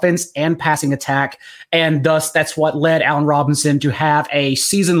the offense and passing attack, and thus that's what led Allen Robinson to have a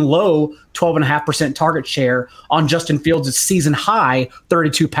season low 12.5% target share on Justin Fields' season high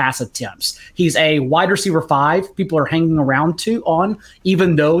 32 pass attempts. He's a wide receiver 5 people are hanging around on,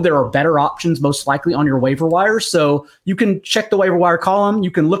 even though there are better options most likely on your waiver wire. So you can check the waiver wire column.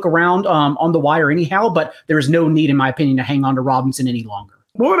 You can look around on the wire anyhow, but there is no need, in my opinion, to hang on to Robinson any longer.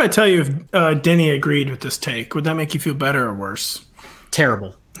 What would I tell you if Denny agreed with this take? Would that make you feel better or worse?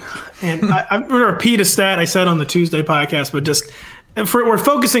 Terrible. And I'm going to repeat a stat I said on the Tuesday podcast, but just we're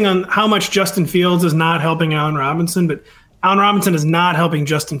focusing on how much Justin Fields is not helping Allen Robinson, but Allen Robinson is not helping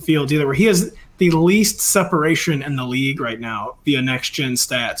Justin Fields either, where he has the least separation in the league right now via next-gen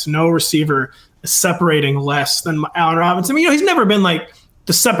stats. No receiver is separating less than Allen Robinson. I mean, he's never been like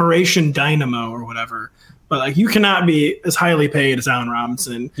the separation dynamo or whatever, but like you cannot be as highly paid as Allen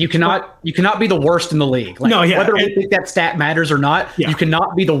Robinson. You cannot be the worst in the league. Like, no, yeah, whether we think that stat matters or not, you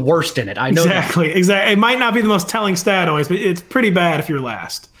cannot be the worst in it. I know exactly. It might not be the most telling stat always, but it's pretty bad if you're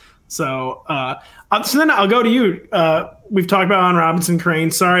last. So, so then I'll go to you. We've talked about Allen Robinson,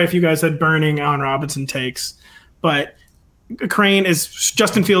 Crane. Sorry if you guys had burning Allen Robinson takes, but Crane, is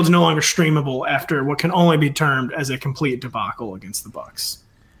Justin Fields no longer streamable after what can only be termed as a complete debacle against the Bucs?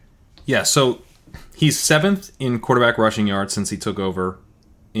 Yeah, so he's 7th in quarterback rushing yards since he took over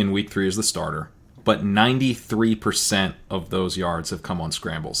in week 3 as the starter. but 93% of those yards have come on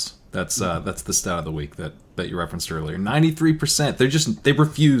scrambles. That's the stat of the week that you referenced earlier. 93%. They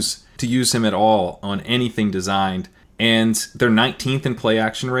refuse to use him at all on anything designed. And they're 19th in play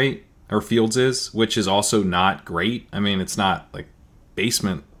action rate, or Fields is, which is also not great. I mean, it's not like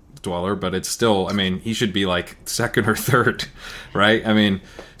basement dweller, but it's still, I mean, he should be like second or third, right? I mean,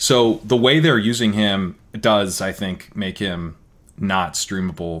 so the way they're using him does, I think, make him not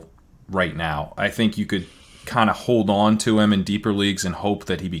streamable right now. I think you could kind of hold on to him in deeper leagues and hope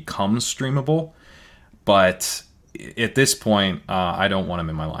that he becomes streamable. But at this point, I don't want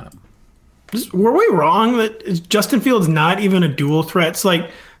him in my lineup. Were we wrong that Justin Fields not even a dual threat? It's like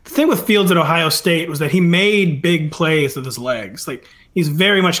the thing with Fields at Ohio State was that he made big plays with his legs. Like he's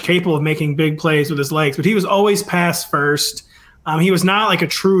very much capable of making big plays with his legs, but he was always pass first. He was not like a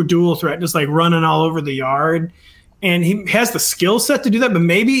true dual threat, just like running all over the yard. And he has the skill set to do that, but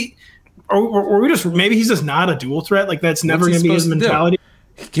maybe he's just not a dual threat. Like that's never going to be his mentality.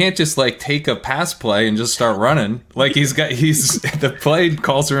 He can't just like take a pass play and just start running. Like he's the play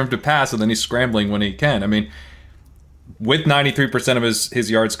calls for him to pass, and then he's scrambling when he can. I mean, with 93% of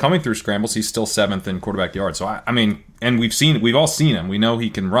his yards coming through scrambles, he's still 7th in quarterback yards. So I mean, and we've all seen him. We know he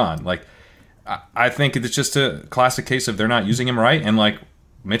can run. Like I think it's just a classic case of they're not using him right, and like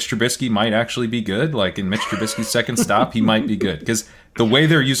Mitch Trubisky might actually be good. Like in Mitch Trubisky's second stop, he might be good because the way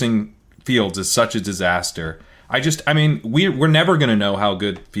they're using Fields is such a disaster. We're never going to know how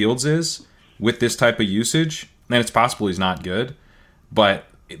good Fields is with this type of usage, and it's possible he's not good, but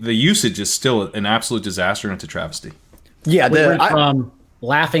the usage is still an absolute disaster and it's a travesty. Yeah, we went from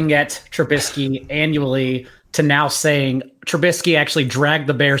laughing at Trubisky annually to now saying Trubisky actually dragged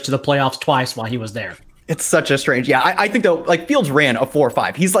the Bears to the playoffs twice while he was there. It's such a strange. Yeah, I think though, like Fields ran a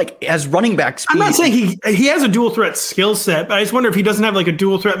 4.5. He's like as running back speed. I'm not saying he has a dual threat skill set, but I just wonder if he doesn't have like a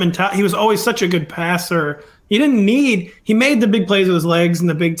dual threat mentality. He was always such a good passer. He made the big plays with his legs in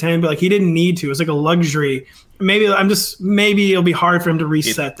the Big Ten, but like he didn't need to. It was like a luxury. Maybe it'll be hard for him to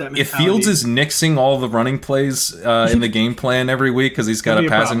reset that mentality. If Fields is nixing all the running plays in the game plan every week because he's got a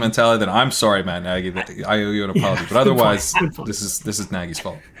passing mentality, then I'm sorry, Matt Nagy. I owe you an apology. But otherwise, this is Nagy's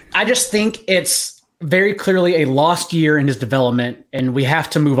fault. I just think it's very clearly a lost year in his development, and we have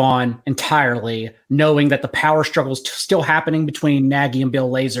to move on entirely, knowing that the power struggle is still happening between Nagy and Bill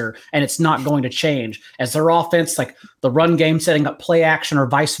Lazor, and it's not going to change. As their offense, like the run game setting up play action or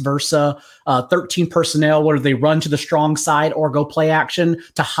vice versa, 13 personnel, whether they run to the strong side or go play action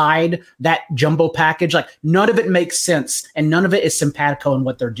to hide that jumbo package, like none of it makes sense, and none of it is simpatico in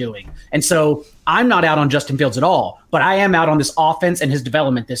what they're doing. And so I'm not out on Justin Fields at all, but I am out on this offense and his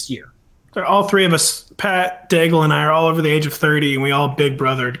development this year. All three of us, Pat, Daigle, and I, are all over the age of 30, and we all big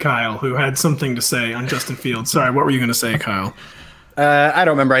brothered Kyle, who had something to say on Justin Fields. Sorry, what were you going to say, Kyle? I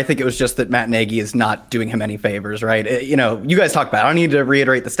don't remember. I think it was just that Matt Nagy is not doing him any favors, right? You guys talk about it. I don't need to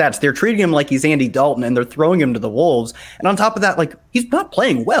reiterate the stats. They're treating him like he's Andy Dalton, and they're throwing him to the wolves. And on top of that, like, he's not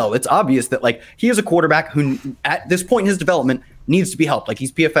playing well. It's obvious that, like, he is a quarterback who, at this point in his development, needs to be helped. Like,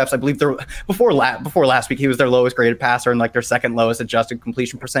 he's PFF's, I believe, before last week, he was their lowest graded passer and like their second lowest adjusted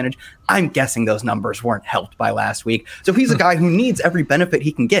completion percentage. I'm guessing those numbers weren't helped by last week. So he's a guy who needs every benefit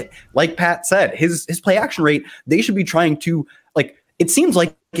he can get. Like Pat said, his play action rate, they should be trying to, like, it seems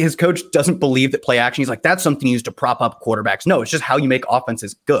like his coach doesn't believe that play action. He's like, that's something used to prop up quarterbacks. No, it's just how you make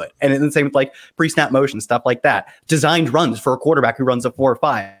offenses good. And then the same with like pre-snap motion, stuff like that. Designed runs for a quarterback who runs a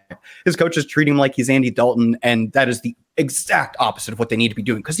 4.5. His coach is treating him like he's Andy Dalton, and that is the exact opposite of what they need to be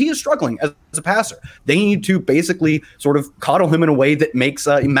doing because he is struggling as a passer. They need to basically sort of coddle him in a way that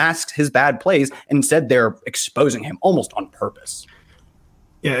masks his bad plays, and instead they're exposing him almost on purpose.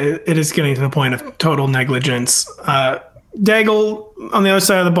 Yeah, it is getting to the point of total negligence. Daigle, on the other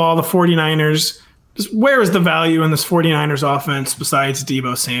side of the ball, the 49ers, just where is the value in this 49ers offense besides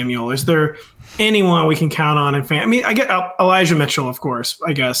Deebo Samuel? Is there anyone we can count on in fan? I mean, I get Elijah Mitchell, of course,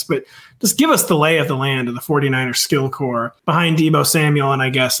 I guess, but just give us the lay of the land of the 49ers skill core behind Deebo Samuel and I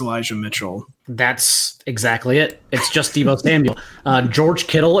guess Elijah Mitchell. That's exactly it. It's just Deebo Samuel. George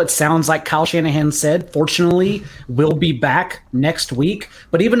Kittle, it sounds like Kyle Shanahan said, fortunately, will be back next week.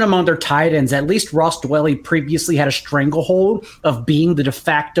 But even among their tight ends, at least Ross Dwelley previously had a stranglehold of being the de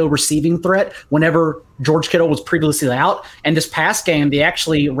facto receiving threat whenever George Kittle was previously out. And this past game, they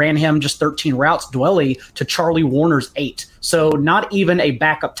actually ran him just 13 routes, Dwelley, to Charlie Warner's 8. So not even a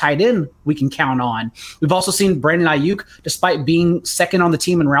backup tight end we can count on. We've also seen Brandon Ayuk, despite being second on the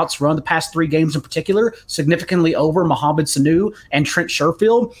team in routes run the past 3 games in particular, significantly over Mohamed Sanu and Trent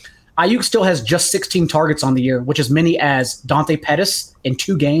Sherfield. Ayuk still has just 16 targets on the year, which is many as Dante Pettis in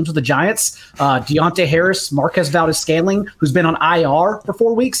 2 games with the Giants, Deontay Harris, Marquez Valdez-Scantling, who's been on IR for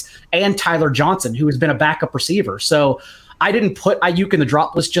 4 weeks, and Tyler Johnson, who has been a backup receiver. So I didn't put Ayuk in the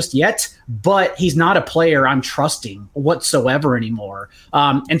drop list just yet, but he's not a player I'm trusting whatsoever anymore.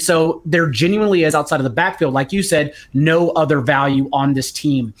 And so there genuinely is, outside of the backfield, like you said, no other value on this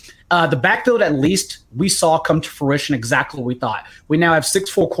team. The backfield, at least, we saw come to fruition exactly what we thought. We now have 6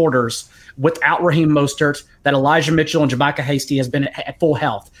 full quarters without Raheem Mostert, that Elijah Mitchell and Jamaica Hasty has been at full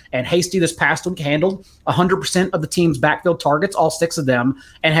health. And Hasty this past week handled 100% of the team's backfield targets, all 6 of them,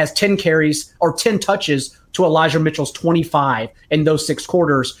 and has 10 carries or 10 touches to Elijah Mitchell's 25 in those 6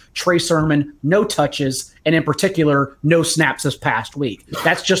 quarters. Trey Sermon, no touches, and in particular, no snaps this past week.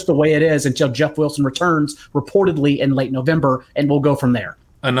 That's just the way it is until Jeff Wilson returns, reportedly in late November, and we'll go from there.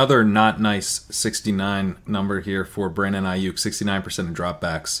 Another not nice 69 number here for Brandon Ayuk, 69% of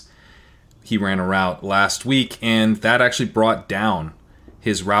dropbacks. He ran a route last week, and that actually brought down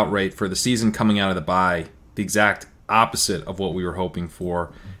his route rate for the season coming out of the bye, the exact opposite of what we were hoping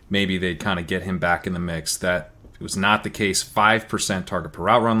for. Maybe they'd kind of get him back in the mix. That was not the case. 5% target per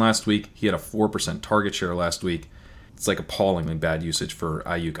route run last week. He had a 4% target share last week. It's like appallingly bad usage for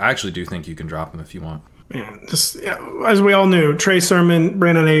Ayuk. I actually do think you can drop him if you want. Man, as we all knew, Trey Sermon,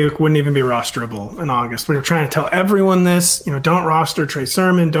 Brandon Ayuk wouldn't even be rosterable in August. We were trying to tell everyone this, don't roster Trey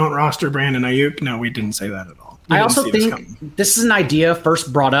Sermon, don't roster Brandon Ayuk. No, we didn't say that at all. I also think this is an idea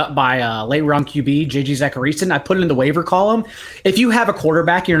first brought up by late round QB, J.J. Zacharyson. I put it in the waiver column. If you have a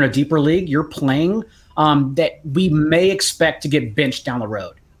quarterback, you're in a deeper league, you're playing, that we may expect to get benched down the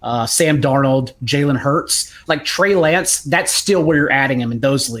road. Sam Darnold, Jalen Hurts, like Trey Lance, that's still where you're adding him in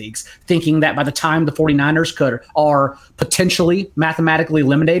those leagues, thinking that by the time the 49ers are potentially mathematically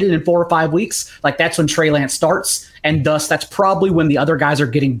eliminated in 4 or 5 weeks, like that's when Trey Lance starts. And thus, that's probably when the other guys are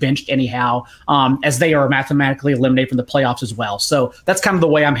getting benched anyhow, as they are mathematically eliminated from the playoffs as well. So that's kind of the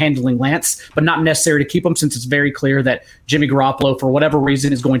way I'm handling Lance, but not necessary to keep him since it's very clear that Jimmy Garoppolo, for whatever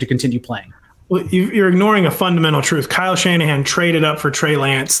reason, is going to continue playing. Well, you're ignoring a fundamental truth. Kyle Shanahan traded up for Trey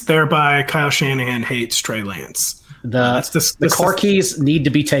Lance. Thereby, Kyle Shanahan hates Trey Lance. The car keys need to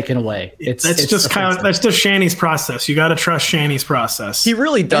be taken away. That's just Shanny's process. You got to trust Shanny's process. He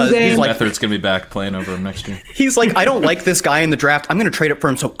really does. His method's going to be back playing over him next year. He's like, I don't like this guy in the draft. I'm going to trade it for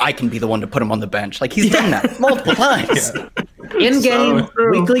him so I can be the one to put him on the bench. Like, he's done that multiple times. In-game,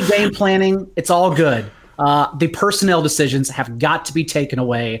 weekly game planning, it's all good. The personnel decisions have got to be taken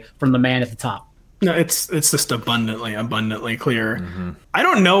away from the man at the top. No, it's just abundantly clear. Mm-hmm. I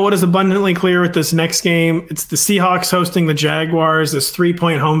don't know what is abundantly clear with this next game. It's the Seahawks hosting the Jaguars as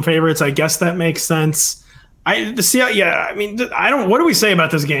 3-point home favorites. I guess that makes sense. What do we say about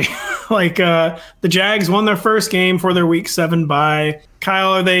this game? The Jags won their first game for their Week 7 bye.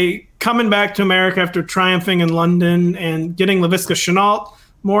 Kyle, are they coming back to America after triumphing in London and getting Laviska Shenault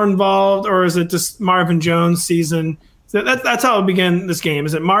more involved, or is it just Marvin Jones season? That's how it began this game.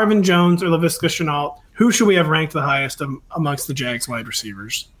 Is it Marvin Jones or Laviska Shenault? Who should we have ranked the highest amongst the Jags wide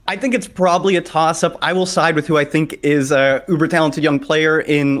receivers? I think it's probably a toss-up. I will side with who I think is a uber-talented young player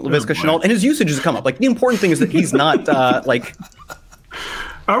in Laviska Shenault, and his usage has come up. The important thing is that he's not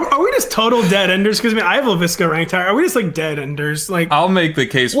Are we just total dead enders? Because I have Laviska ranked higher. Are we just dead enders? I'll make the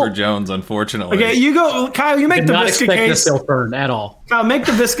case for Jones, unfortunately. Okay, you go, Kyle. You make the Viska case. Not expect at all. Kyle, make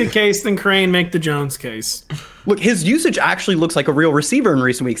the Viska case, then Crane make the Jones case. Look, his usage actually looks like a real receiver in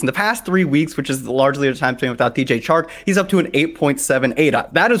recent weeks. In the past 3 weeks, which is largely a time frame without DJ Chark, he's up to an 8.7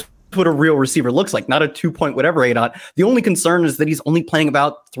 ADOT. That is what a real receiver looks like, not a 2-point whatever ADOT. The only concern is that he's only playing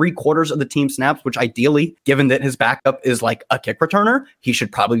about 3/4 of the team snaps, which ideally, given that his backup is a kick returner, he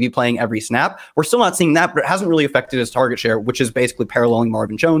should probably be playing every snap. We're still not seeing that, but it hasn't really affected his target share, which is basically paralleling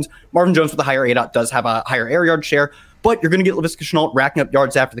Marvin Jones. Marvin Jones with a higher ADOT does have a higher air yard share, but you're going to get Laviska Shenault racking up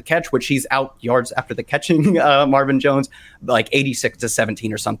yards after the catch, which he's out yards after the catching Marvin Jones, 86 to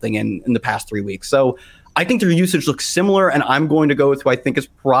 17 or something in the past 3 weeks. So I think their usage looks similar, and I'm going to go with who I think is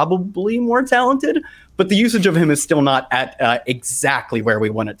probably more talented, but the usage of him is still not at exactly where we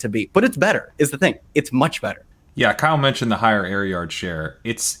want it to be. But it's better, is the thing. It's much better. Yeah, Kyle mentioned the higher air yard share.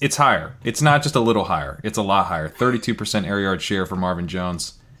 It's higher. It's not just a little higher. It's a lot higher. 32% air yard share for Marvin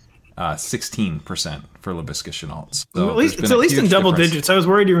Jones, 16% for Laviska Shenault. So at least in double digits. I was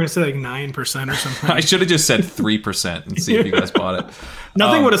worried you were going to say 9% or something. I should have just said 3% and see if you guys bought it.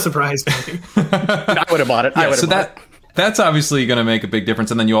 Nothing would have surprised me. I would have bought it. That's obviously going to make a big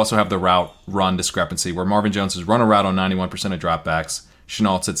difference. And then you also have the route run discrepancy where Marvin Jones has run a route on 91% of dropbacks.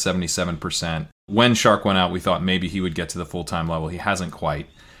 Shenault's at 77%. When Chark went out, we thought maybe he would get to the full-time level. He hasn't quite.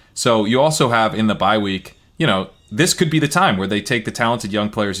 So you also have in the bye week, this could be the time where they take the talented young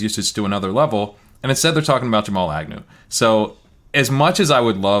players' usage to another level, and instead they're talking about Jamal Agnew. So as much as I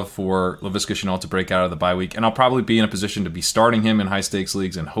would love for Laviska Shenault to break out of the bye week, and I'll probably be in a position to be starting him in high-stakes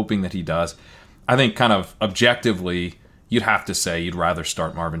leagues and hoping that he does, I think kind of objectively, you'd have to say you'd rather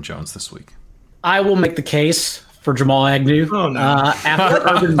start Marvin Jones this week. I will make the case for Jamal Agnew. Oh, no. After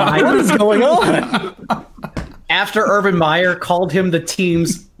Urban Meyer. What is going on? After Urban Meyer called him the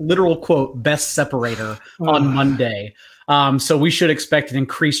team's literal quote best separator on Monday. So we should expect an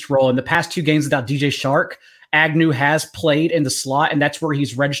increased role. In the past 2 games without DJ Shark, Agnew has played in the slot, and that's where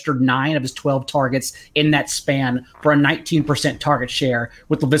he's registered 9 of his 12 targets in that span for a 19% target share,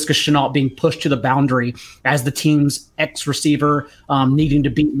 with Laviska Shenault being pushed to the boundary as the team's ex-receiver, needing to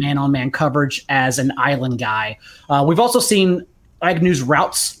beat man-on-man coverage as an island guy. We've also seen Agnew's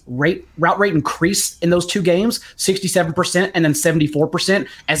route rate increase in those 2 games, 67% and then 74%,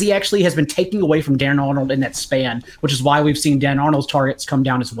 as he actually has been taking away from Dan Arnold in that span, which is why we've seen Dan Arnold's targets come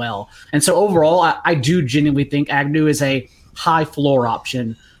down as well. And so overall, I do genuinely think Agnew is a high floor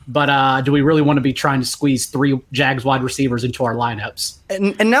option, but do we really want to be trying to squeeze 3 Jags wide receivers into our lineups?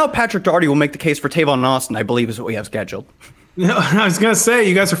 And now Patrick Daugherty will make the case for Tavon Austin, I believe is what we have scheduled. No, I was going to say,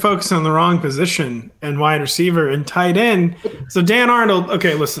 you guys are focused on the wrong position and wide receiver and tight end. So Dan Arnold,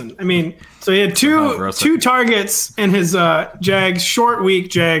 okay, listen. I mean, so he had two targets in his Jags short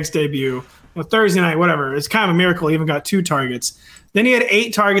week Jags debut. Thursday night, whatever. It's kind of a miracle he even got 2 targets. Then he had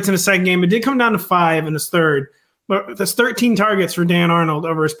 8 targets in his second game. It did come down to 5 in his third. But that's 13 targets for Dan Arnold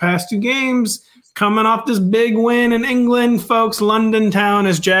over his past 2 games. Coming off this big win in England, folks. London town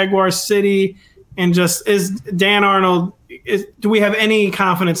is Jaguars City. And just is Dan Arnold – do we have any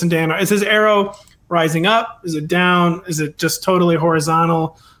confidence in Dan Arnold? Is his arrow rising up? Is it down? Is it just totally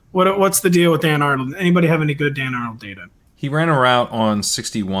horizontal? What's the deal with Dan Arnold? Anybody have any good Dan Arnold data? He ran a route on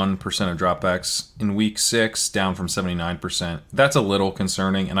 61% of dropbacks in week 6, down from 79%. That's a little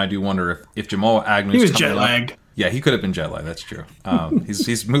concerning, and I do wonder if Jamal Agnew. He was jet lagged. Yeah, he could have been jet lagged. That's true.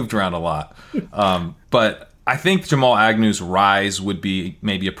 He's moved around a lot, but I think Jamal Agnew's rise would be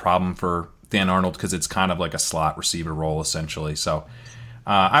maybe a problem for Dan Arnold because it's kind of like a slot receiver role essentially. So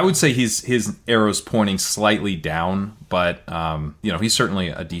I would say his arrow's pointing slightly down, but he's certainly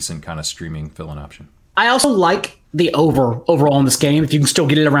a decent kind of streaming fill-in option. I also like the overall in this game. If you can still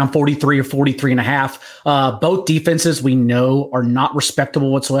get it around 43 or 43.5, both defenses we know are not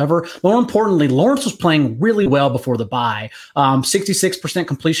respectable whatsoever. More importantly, Lawrence was playing really well before the bye. 66%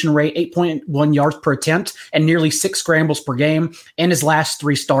 completion rate, 8.1 yards per attempt, and nearly 6 scrambles per game in his last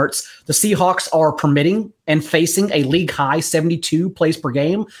 3 starts. The Seahawks are permitting and facing a league high 72 plays per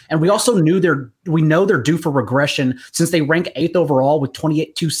game. And we also know they're due for regression since they rank 8th overall with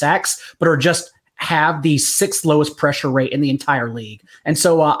 28 sacks, but are just have the 6th lowest pressure rate in the entire league. And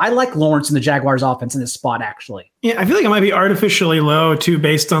so I like Lawrence in the Jaguars offense in this spot, actually. Yeah, I feel like it might be artificially low, too,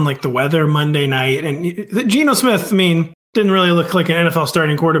 based on like the weather Monday night. And Geno Smith, didn't really look like an NFL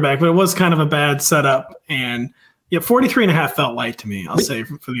starting quarterback, but it was kind of a bad setup. And 43.5 felt light to me, I'll say,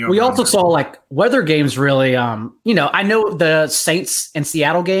 for the over. We also saw like weather games really, I know the Saints and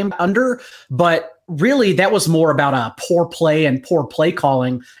Seattle game under, but really that was more about a poor play and poor play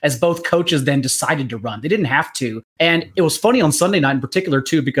calling as both coaches then decided to run. They didn't have to. And it was funny on Sunday night in particular,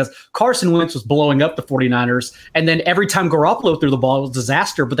 too, because Carson Wentz was blowing up the 49ers. And then every time Garoppolo threw the ball, it was a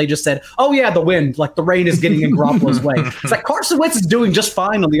disaster. But they just said, oh, yeah, the wind, like the rain is getting in Garoppolo's way. It's like Carson Wentz is doing just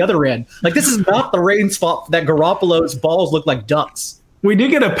fine on the other end. Like this is not the rain's fault that Garoppolo's balls look like ducks. We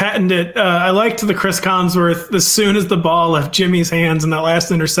did get a patented. I liked the Chris Collinsworth. As soon as the ball left Jimmy's hands in that last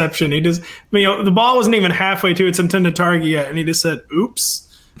interception, he just, the ball wasn't even halfway to its intended target yet, and he just said, "Oops."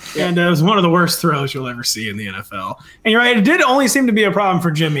 Yeah. And it was one of the worst throws you'll ever see in the NFL. And you're right, it did only seem to be a problem for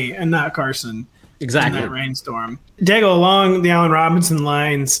Jimmy and not Carson. Exactly. In that rainstorm. Dago, along the Allen Robinson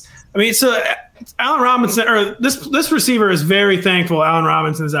lines. So Allen Robinson, or this receiver is very thankful Allen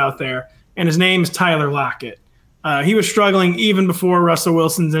Robinson is out there, and his name is Tyler Lockett. He was struggling even before Russell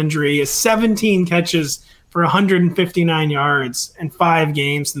Wilson's injury. He has 17 catches for 159 yards in 5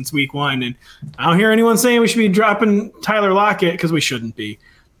 games since week 1. And I don't hear anyone saying we should be dropping Tyler Lockett because we shouldn't be.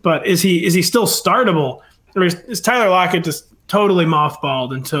 But is he still startable? Or is Tyler Lockett just totally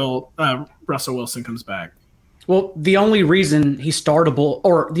mothballed until Russell Wilson comes back? Well, the only reason he's startable,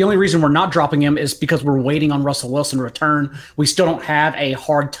 or the only reason we're not dropping him, is because we're waiting on Russell Wilson to return. We still don't have a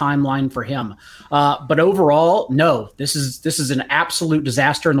hard timeline for him. But overall, no, this is an absolute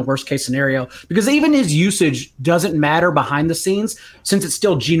disaster in the worst case scenario, because even his usage doesn't matter behind the scenes since it's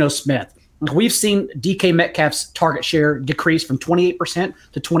still Geno Smith. We've seen DK Metcalf's target share decrease from 28%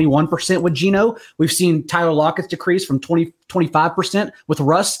 to 21% with Geno. We've seen Tyler Lockett's decrease from 25% with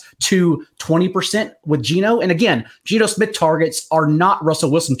Russ to 20% with Geno. And again, Geno Smith targets are not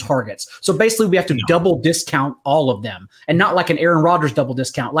Russell Wilson targets. So basically we have to double discount all of them, and not like an Aaron Rodgers double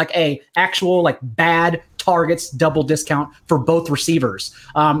discount, like a actual like bad targets double discount for both receivers.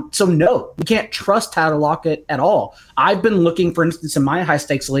 So no, we can't trust Tyler Lockett at all. I've been looking, for instance, in my high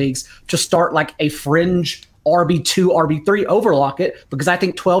stakes leagues to start like a fringe RB2, RB3 over Lockett, because I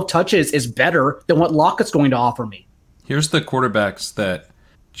think 12 touches is better than what Lockett's going to offer me. Here's the quarterbacks that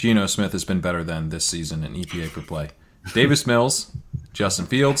Geno Smith has been better than this season in EPA per play. Davis Mills, Justin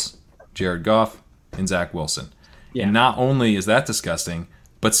Fields, Jared Goff, and Zach Wilson. Yeah. And not only is that disgusting,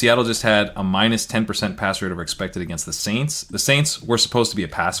 but Seattle just had a minus 10% pass rate over expected against the Saints. The Saints were supposed to be a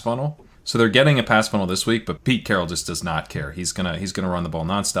pass funnel, so they're getting a pass funnel this week, but Pete Carroll just does not care. He's gonna run the ball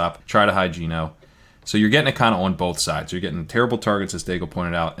nonstop, try to hide Geno. So you're getting it kind of on both sides. You're getting terrible targets, as Daigle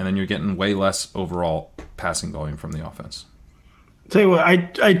pointed out, and then you're getting way less overall passing volume from the offense. Tell you what, I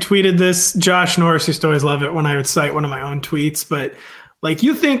tweeted this. Josh Norris used to always love it when I would cite one of my own tweets, but like,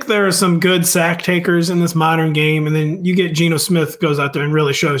 you think there are some good sack takers in this modern game, and then you get Geno Smith goes out there and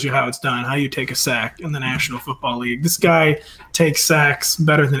really shows you how it's done, how you take a sack in the National Football League. This guy takes sacks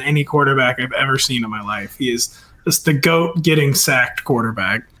better than any quarterback I've ever seen in my life. He is just the GOAT getting sacked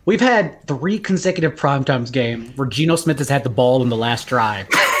quarterback. We've had 3 consecutive primetimes game where Geno Smith has had the ball in the last drive.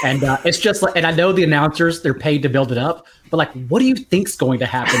 And it's just like, and I know the announcers, they're paid to build it up, but like, what do you think's going to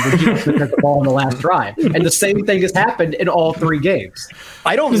happen when Geno Smith has the ball in the last drive? And the same thing has happened in all 3 games.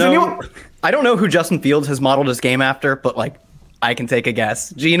 I don't know who Justin Fields has modeled his game after, but like, I can take a guess.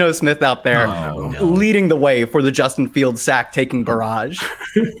 Geno Smith out there leading the way for the Justin Fields sack taking barrage.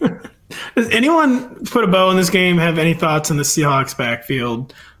 Does anyone put a bow in this game? Have any thoughts on the Seahawks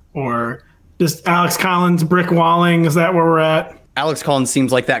backfield? Or just Alex Collins brick walling? Is that where we're at? Alex Collins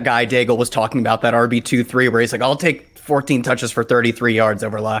seems like that guy Daigle was talking about, that RB2-3, where he's like, I'll take 14 touches for 33 yards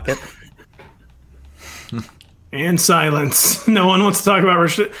over Lockett. And silence. No one wants to talk about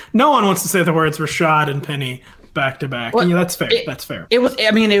Rashad. No one wants to say the words Rashad and Penny back to back. Yeah, that's fair. That's fair. It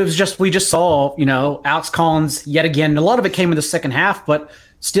was just, we just saw, Alex Collins yet again. A lot of it came in the second half, but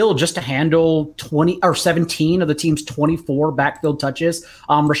still just to handle 20 or 17 of the team's 24 backfield touches.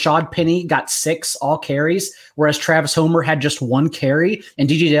 Rashad Penny got 6 all carries, whereas Travis Homer had just 1 carry, and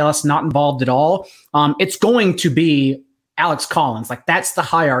DJ Dallas not involved at all. It's going to be Alex Collins. Like, that's the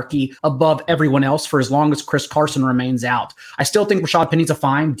hierarchy above everyone else for as long as Chris Carson remains out. I still think Rashad Penny's a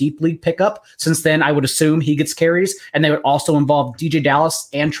fine deep league pickup. Since then, I would assume he gets carries, and they would also involve DJ Dallas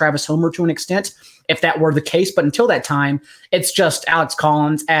and Travis Homer to an extent, if that were the case. But until that time, it's just Alex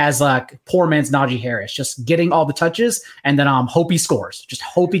Collins as like poor man's Najee Harris, just getting all the touches, and then hope he scores. Just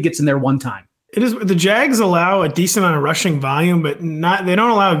hope he gets in there one time. It is, the Jags allow a decent amount of rushing volume, but they don't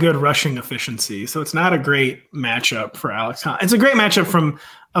allow good rushing efficiency. So it's not a great matchup for Alex Collins. It's a great matchup from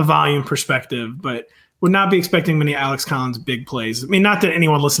a volume perspective, but would not be expecting many Alex Collins big plays. I mean, not that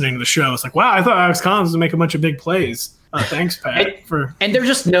anyone listening to the show is like, wow, I thought Alex Collins would make a bunch of big plays. Thanks, Pat. And there's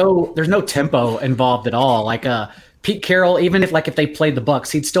just there's no tempo involved at all. Like Pete Carroll, even if they played the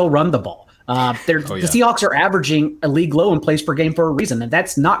Bucs, he'd still run the ball. The Seahawks are averaging a league low in plays per game for a reason, and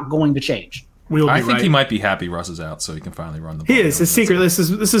that's not going to change. I think he might be happy Russ is out, so he can finally run the ball. He is. His secret. This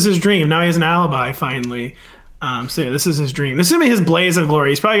is his dream. Now he has an alibi finally. This is his dream. This is going to be his blaze of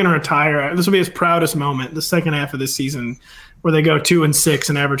glory. He's probably going to retire. This will be his proudest moment, the second half of this season, where they go 2-6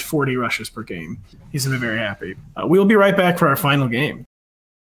 and average 40 rushes per game. He's going to be very happy. We'll be right back for our final game.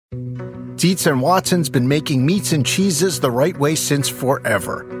 Dietz & Watson's been making meats and cheeses the right way since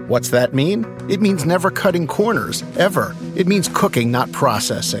forever. What's that mean? It means never cutting corners, ever. It means cooking, not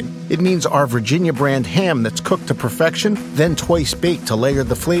processing. It means our Virginia brand ham that's cooked to perfection, then twice baked to layer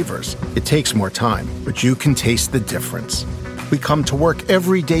the flavors. It takes more time, but you can taste the difference. We come to work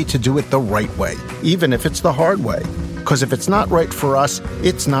every day to do it the right way, even if it's the hard way. Because if it's not right for us,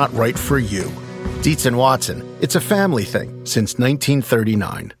 it's not right for you. Dietz & Watson, it's a family thing since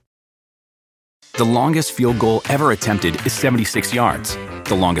 1939. The longest field goal ever attempted is 76 yards.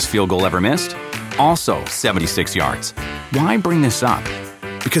 The longest field goal ever missed? Also 76 yards. Why bring this up?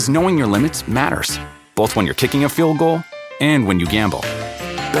 Because knowing your limits matters, both when you're kicking a field goal and when you gamble.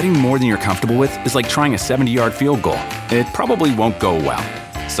 Betting more than you're comfortable with is like trying a 70-yard field goal. It probably won't go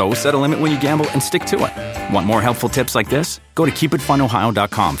well. So set a limit when you gamble and stick to it. Want more helpful tips like this? Go to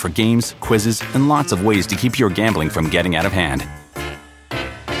keepitfunohio.com for games, quizzes, and lots of ways to keep your gambling from getting out of hand.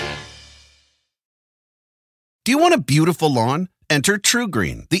 Do you want a beautiful lawn? enter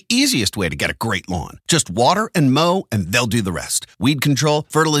TruGreen, the easiest way to get a great lawn. Just water and mow, and they'll do the rest. Weed control,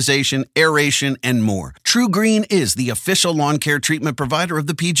 fertilization, aeration, and more. TruGreen is the official lawn care treatment provider of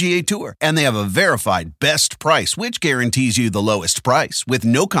the PGA Tour, and they have a verified best price, which guarantees you the lowest price with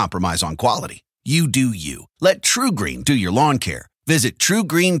no compromise on quality. You do you. Let TruGreen do your lawn care. Visit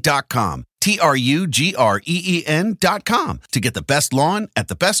TruGreen.com, TruGreen.com to get the best lawn at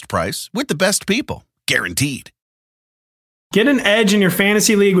the best price with the best people. Guaranteed. Get an edge in your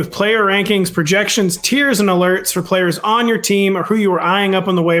fantasy league with player rankings, projections, tiers, and alerts for players on your team or who you are eyeing up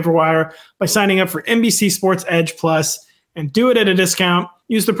on the waiver wire by signing up for NBC Sports Edge Plus, and do it at a discount.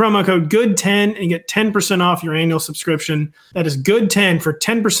 Use the promo code GOOD10 and get 10% off your annual subscription. That is GOOD10 for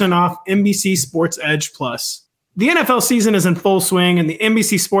 10% off NBC Sports Edge Plus. The NFL season is in full swing, and the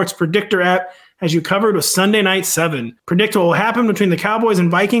NBC Sports Predictor app has you covered with Sunday Night 7. Predict what will happen between the Cowboys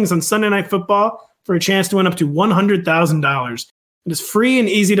and Vikings on Sunday Night Football for a chance to win up to $100,000. It is free and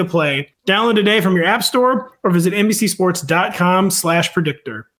easy to play. Download today from your app store or visit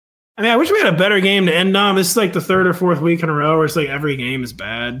NBCsports.com/predictor. I mean, I wish we had a better game to end on. This is like the third or fourth week in a row where it's like every game is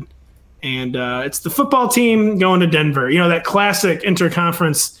bad. And it's the football team going to Denver. You know, that classic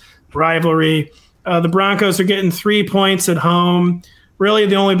interconference rivalry. The Broncos are getting 3 points at home. Really,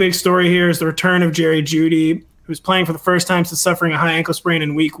 the only big story here is the return of Jerry Jeudy, who's playing for the first time since suffering a high ankle sprain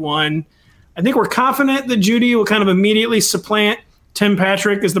in week 1. I think we're confident that Jeudy will kind of immediately supplant Tim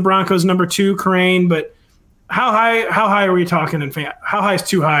Patrick as the Broncos' number 2, Corain, but how high are we talking? How high is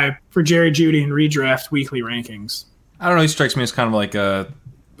too high for Jerry Jeudy in redraft weekly rankings? I don't know. He strikes me as kind of like a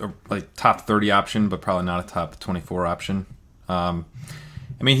top 30 option, but probably not a top 24 option. I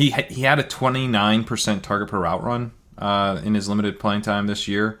mean, he had a 29% target per route run in his limited playing time this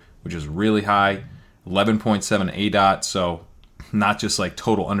year, which is really high. 11.7 ADOT, so not just like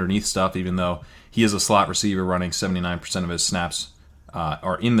total underneath stuff, even though he is a slot receiver running 79% of his snaps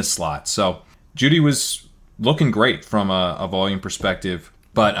are in the slot. So Jeudy was looking great from a volume perspective,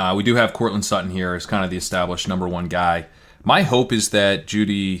 but we do have Courtland Sutton here as kind of the established number 1 guy. My hope is that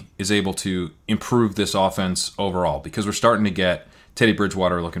Jeudy is able to improve this offense overall, because we're starting to get Teddy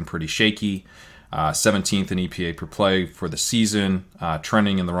Bridgewater looking pretty shaky. 17th in EPA per play for the season,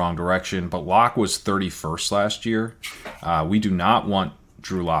 trending in the wrong direction. But Locke was 31st last year. We do not want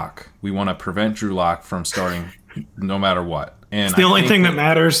Drew Lock. We want to prevent Drew Lock from starting no matter what. And it's the only thing that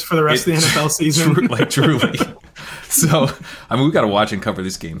matters for the rest of the NFL season. Truly. So, I mean, we've got to watch and cover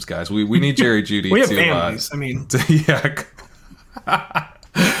these games, guys. We need Jerry Jeudy we have families.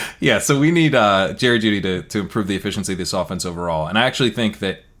 Yeah, so we need Jerry Jeudy to improve the efficiency of this offense overall. And I actually think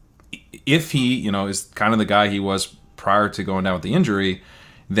that if he, is kind of the guy he was prior to going down with the injury,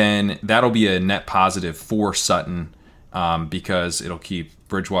 then that'll be a net positive for Sutton because it'll keep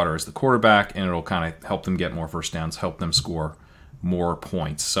Bridgewater as the quarterback, and it'll kind of help them get more first downs, help them score more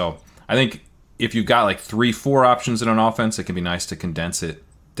points. So I think if you've got like 3-4 options in an offense, it can be nice to condense it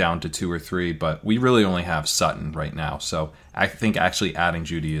down to 2 or 3, but we really only have Sutton right now. So I think actually adding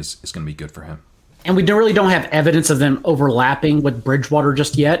Jeudy is going to be good for him. And we really don't have evidence of them overlapping with Bridgewater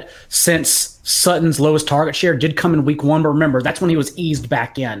just yet, since Sutton's lowest target share did come in week 1. But remember, that's when he was eased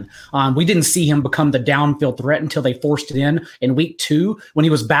back in. We didn't see him become the downfield threat until they forced it in week 2, when he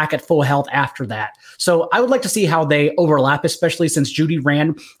was back at full health after that. So I would like to see how they overlap, especially since Jeudy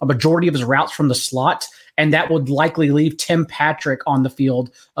ran a majority of his routes from the slot. And that would likely leave Tim Patrick on the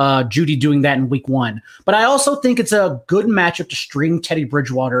field, Jeudy doing that in week 1. But I also think it's a good matchup to string Teddy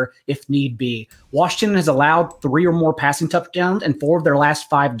Bridgewater if need be. Washington has allowed 3 or more passing touchdowns in 4 of their last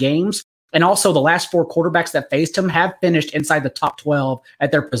 5 games. And also the last 4 quarterbacks that faced him have finished inside the top 12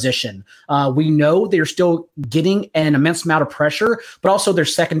 at their position. We know they're still getting an immense amount of pressure, but also their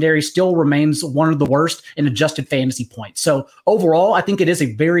secondary still remains one of the worst in adjusted fantasy points. So overall, I think it is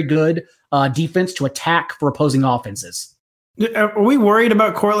a very good defense to attack for opposing offenses. Are we worried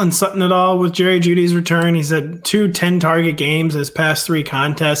about Courtland Sutton at all with Jerry Jeudy's return? He's had 2 10-target games his past 3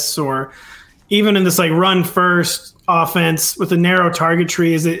 contests, or even in this like run first offense with a narrow target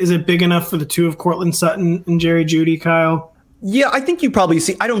tree. Is it big enough for the 2 of Courtland Sutton and Jerry Jeudy, Kyle? Yeah, I think you probably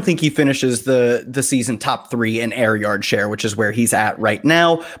see. I don't think he finishes the season top 3 in air yard share, which is where he's at right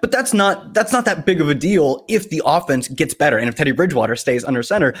now. But that's not that big of a deal if the offense gets better and if Teddy Bridgewater stays under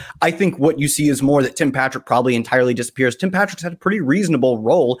center. I think what you see is more that Tim Patrick probably entirely disappears. Tim Patrick's had a pretty reasonable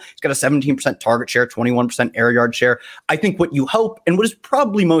role. He's got a 17% target share, 21% air yard share. I think what you hope, and what is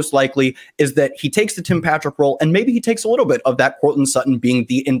probably most likely, is that he takes the Tim Patrick role, and maybe he takes a little bit of that Courtland Sutton being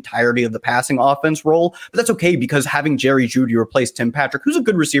the entirety of the passing offense role. But that's okay, because having Jerry Jeudy Jeudy replace Tim Patrick, who's a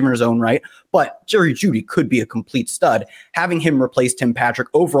good receiver in his own right, but Jerry Jeudy could be a complete stud. Having him replace Tim Patrick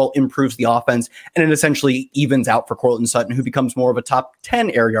overall improves the offense, and it essentially evens out for Courtland Sutton, who becomes more of a top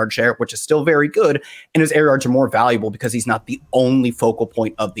 10 air yard share, which is still very good, and his air yards are more valuable because he's not the only focal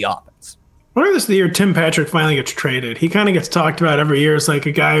point of the offense. What if this is the year Tim Patrick finally gets traded? He kind of gets talked about every year as like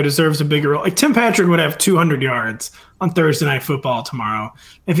a guy who deserves a bigger role. Like Tim Patrick would have 200 yards on Thursday Night Football tomorrow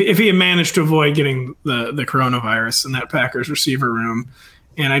if he had managed to avoid getting the coronavirus in that Packers receiver room.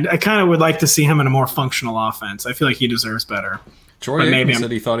 And I kind of would like to see him in a more functional offense. I feel like he deserves better. Troy Aikman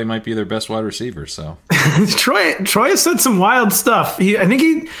said he thought he might be their best wide receiver. So Troy said some wild stuff. Didn't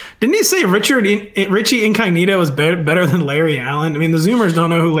he say Richie Incognito is better than Larry Allen? I mean, the Zoomers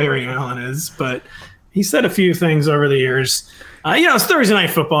don't know who Larry Allen is, but he said a few things over the years. It's Thursday Night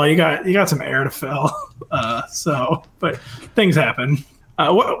Football. You got some air to fill. But things happen. The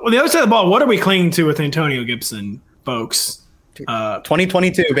other side of the ball. What are we clinging to with Antonio Gibson, folks?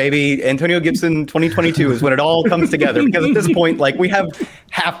 2022, baby. Antonio Gibson 2022 is when it all comes together, because at this point, like, we have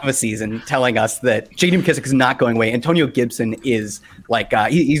half of a season telling us that J.D. McKissic is not going away. Antonio Gibson is like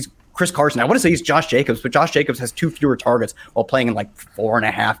he's Chris Carson. I want to say he's Josh Jacobs, but Josh Jacobs has 2 fewer targets while playing in like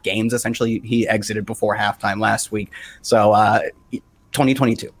 4.5 games. Essentially, he exited before halftime last week. So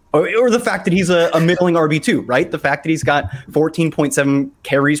 2022. Or the fact that he's a middling RB2, right? The fact that he's got 14.7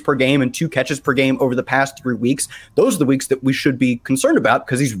 carries per game and 2 catches per game over the past 3 weeks. Those are the weeks that we should be concerned about,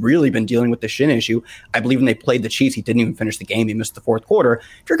 because he's really been dealing with the shin issue. I believe when they played the Chiefs, he didn't even finish the game. He missed the fourth quarter.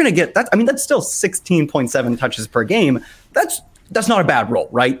 If you're going to get that, I mean, that's still 16.7 touches per game. That's not a bad role,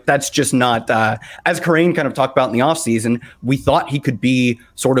 right? That's just not, as Corain kind of talked about in the offseason, we thought he could be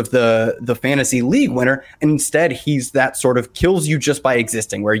sort of the fantasy league winner. And instead, he's that sort of kills you just by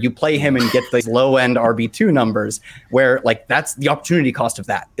existing, where you play him and get the low end RB2 numbers, where like that's the opportunity cost of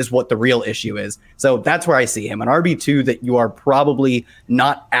that is what the real issue is. So that's where I see him, an RB2 that you are probably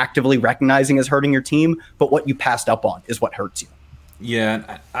not actively recognizing as hurting your team, but what you passed up on is what hurts you.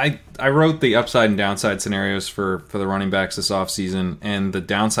 Yeah, I wrote the upside and downside scenarios for the running backs this offseason, and the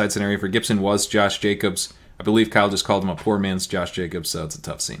downside scenario for Gibson was Josh Jacobs. I believe Kyle just called him a poor man's Josh Jacobs, so it's a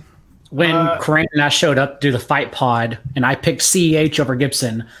tough scene. When Corain and I showed up to do the fight pod, and I picked CEH over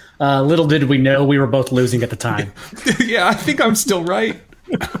Gibson, little did we know we were both losing at the time. Yeah, I think I'm still right.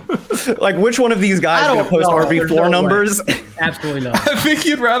 Like, which one of these guys is going to post RB4 numbers? Absolutely not. I think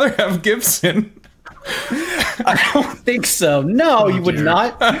you'd rather have Gibson. I don't think so. No, you would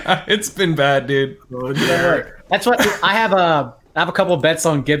not. It's been bad, dude. That's what I have a couple of bets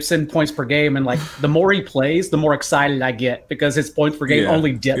on Gibson points per game, and like the more he plays, the more excited I get, because his points per game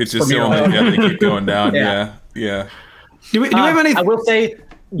only dips from here on. They keep going down. Yeah. Do we have any? I will say,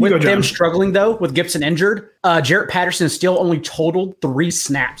 with them struggling though, with Gibson injured, Jarrett Patterson still only totaled 3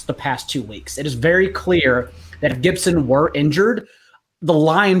 snaps the past 2 weeks. It is very clear that if Gibson were injured, the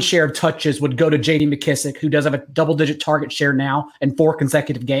lion's share of touches would go to J.D. McKissic, who does have a double-digit target share now in 4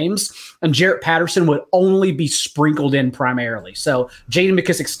 consecutive games, and Jarrett Patterson would only be sprinkled in primarily. So J.D.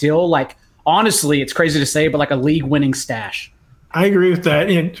 McKissic still, like, honestly, it's crazy to say, but like a league-winning stash. I agree with that.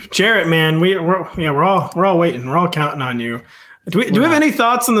 Jarrett, man, we're all waiting. We're all counting on you. Do we have any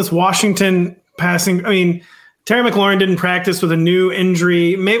thoughts on this Washington passing? I mean, Terry McLaurin didn't practice with a new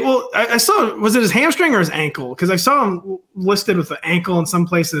injury. I saw, was it his hamstring or his ankle? Because I saw him listed with the ankle in some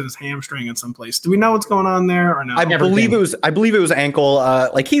places, his hamstring in some place. Do we know what's going on there or no? I believe it was ankle.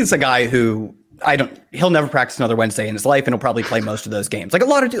 Like, he's a guy who he'll never practice another Wednesday in his life, and he'll probably play most of those games. Like a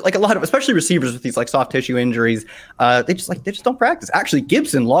lot of especially receivers with these like soft tissue injuries, they just don't practice. Actually,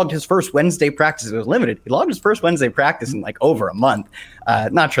 Gibson logged his first Wednesday practice. It was limited. He logged his first Wednesday practice in like over a month.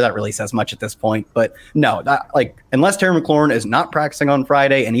 Not sure that really says much at this point, but no, unless Terry McLaurin is not practicing on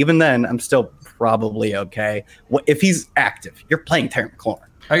Friday, and even then, I'm still probably okay. If he's active, you're playing Terry McLaurin.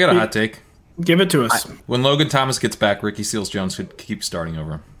 I got a hot take. Give it to us. When Logan Thomas gets back, Ricky Seals-Jones should keep starting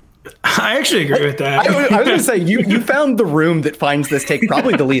over him. I actually agree with that. I was going to say, you found the room that finds this take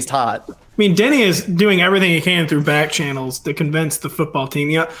probably the least hot. I mean, Denny is doing everything he can through back channels to convince the football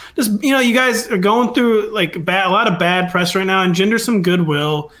team. You guys are going through like a lot of bad press right now. Engender some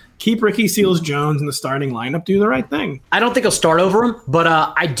goodwill. Keep Ricky Seals-Jones in the starting lineup. Do the right thing. I don't think he'll start over him, but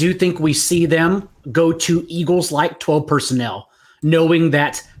I do think we see them go to Eagles-like 12 personnel, knowing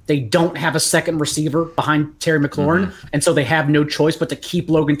that they don't have a second receiver behind Terry McLaurin, and so they have no choice but to keep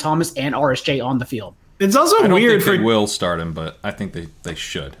Logan Thomas and RSJ on the field. It's also weird. I don't think they will start him, but I think they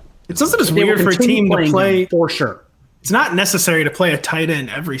should. It's also just weird for a team to play for sure. It's not necessary to play a tight end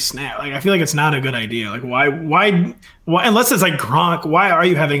every snap. Like, I feel like it's not a good idea. Like, why? Unless it's like Gronk, why are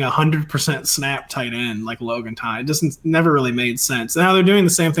you having 100% snap tight end like Logan Thomas? It never really made sense. Now they're doing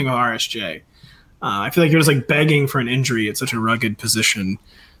the same thing with RSJ. I feel like he was like begging for an injury at such a rugged position.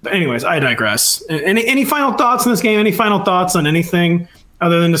 But anyways, I digress. Any final thoughts on this game? Any final thoughts on anything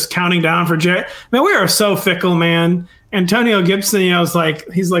other than just counting down for Jarrett? Man, we are so fickle, man. Antonio Gibson, is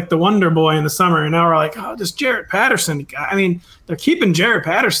like, he's like the wonder boy in the summer. And now we're like, oh, just Jarrett Patterson. I mean, they're keeping Jarrett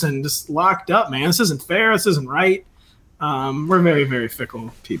Patterson just locked up, man. This isn't fair. This isn't right. We're very, very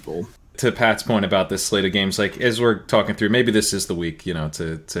fickle people. To Pat's point about this slate of games, like as we're talking through, maybe this is the week,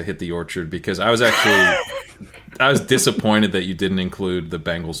 to hit the orchard, because I was disappointed that you didn't include the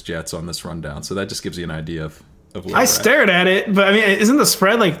Bengals Jets on this rundown. So that just gives you an idea of where I stared at it, but I mean, isn't the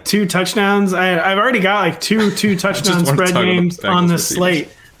spread like 2 touchdowns? I've already got like two touchdown spread games on this slate.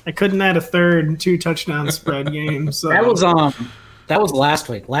 I couldn't add a third 2 touchdown spread game. So that was last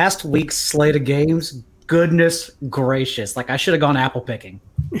week. Last week's slate of games. Goodness gracious! Like I should have gone apple picking.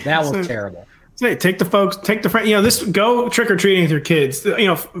 That was terrible. Hey, take the friend. Go trick or treating with your kids.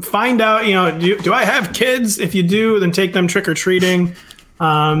 Find out. Do I have kids? If you do, then take them trick or treating.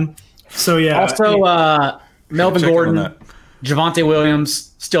 So yeah. Also, Melvin Gordon, Javonte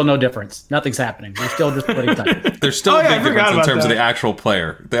Williams, still no difference. Nothing's happening. They're still just putting time. There's still a big difference in terms of the actual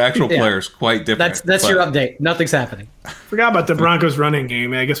player. The actual player is quite different. That's your update. Nothing's happening. Forgot about the Broncos running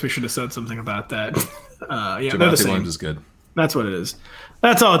game. I guess we should have said something about that. Javonte Williams is good. That's what it is.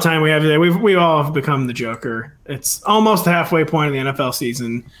 That's all the time we have today. We all have become the Joker. It's almost the halfway point of the NFL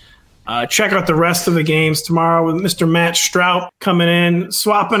season. Check out the rest of the games tomorrow with Mr. Matt Strout coming in,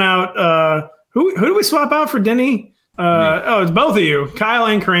 swapping out. Who do we swap out for Denny? It's both of you. Kyle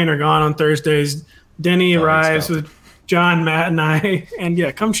and Crane are gone on Thursdays. Denny arrives with John, Matt, and I. And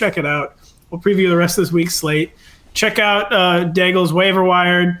yeah, come check it out. We'll preview the rest of this week's slate. Check out Daigle's Waiver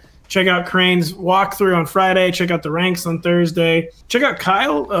Wired. Check out Crane's walkthrough on Friday. Check out the ranks on Thursday. Check out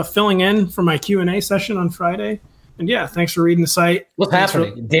Kyle filling in for my Q&A session on Friday. And yeah, thanks for reading the site. What's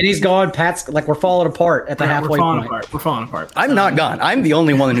happening? Denny's gone. Pat's like, we're falling apart at the halfway point. We're falling apart. I'm not gone. I'm the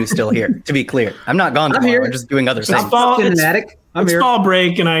only one who's still here, to be clear. I'm not gone tomorrow. I'm here. I'm just doing other things. It's fall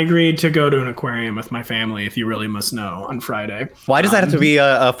break, and I agreed to go to an aquarium with my family, if you really must know, on Friday. Why does that have to be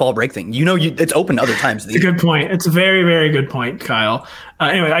a fall break thing? It's open other times. It's a good point. It's a very, very good point, Kyle.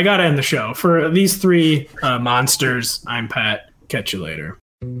 Anyway, I got to end the show. For these 3 monsters, I'm Pat. Catch you later.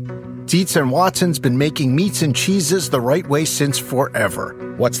 Dietz & Watson's been making meats and cheeses the right way since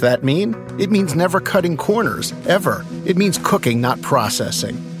forever. What's that mean? It means never cutting corners, ever. It means cooking, not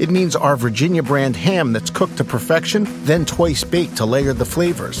processing. It means our Virginia brand ham that's cooked to perfection, then twice baked to layer the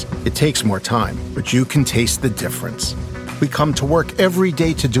flavors. It takes more time, but you can taste the difference. We come to work every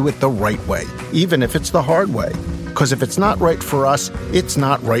day to do it the right way, even if it's the hard way. Because if it's not right for us, it's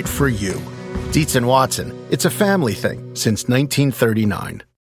not right for you. Dietz & Watson, it's a family thing since 1939.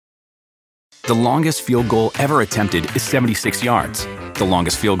 The longest field goal ever attempted is 76 yards. The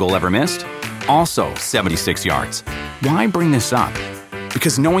longest field goal ever missed? Also 76 yards. Why bring this up?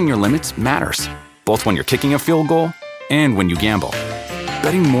 Because knowing your limits matters, both when you're kicking a field goal and when you gamble.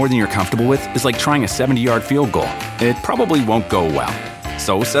 Betting more than you're comfortable with is like trying a 70-yard field goal. It probably won't go well.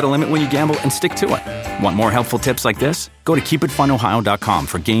 So set a limit when you gamble and stick to it. Want more helpful tips like this? Go to keepitfunohio.com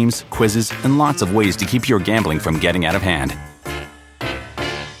for games, quizzes, and lots of ways to keep your gambling from getting out of hand.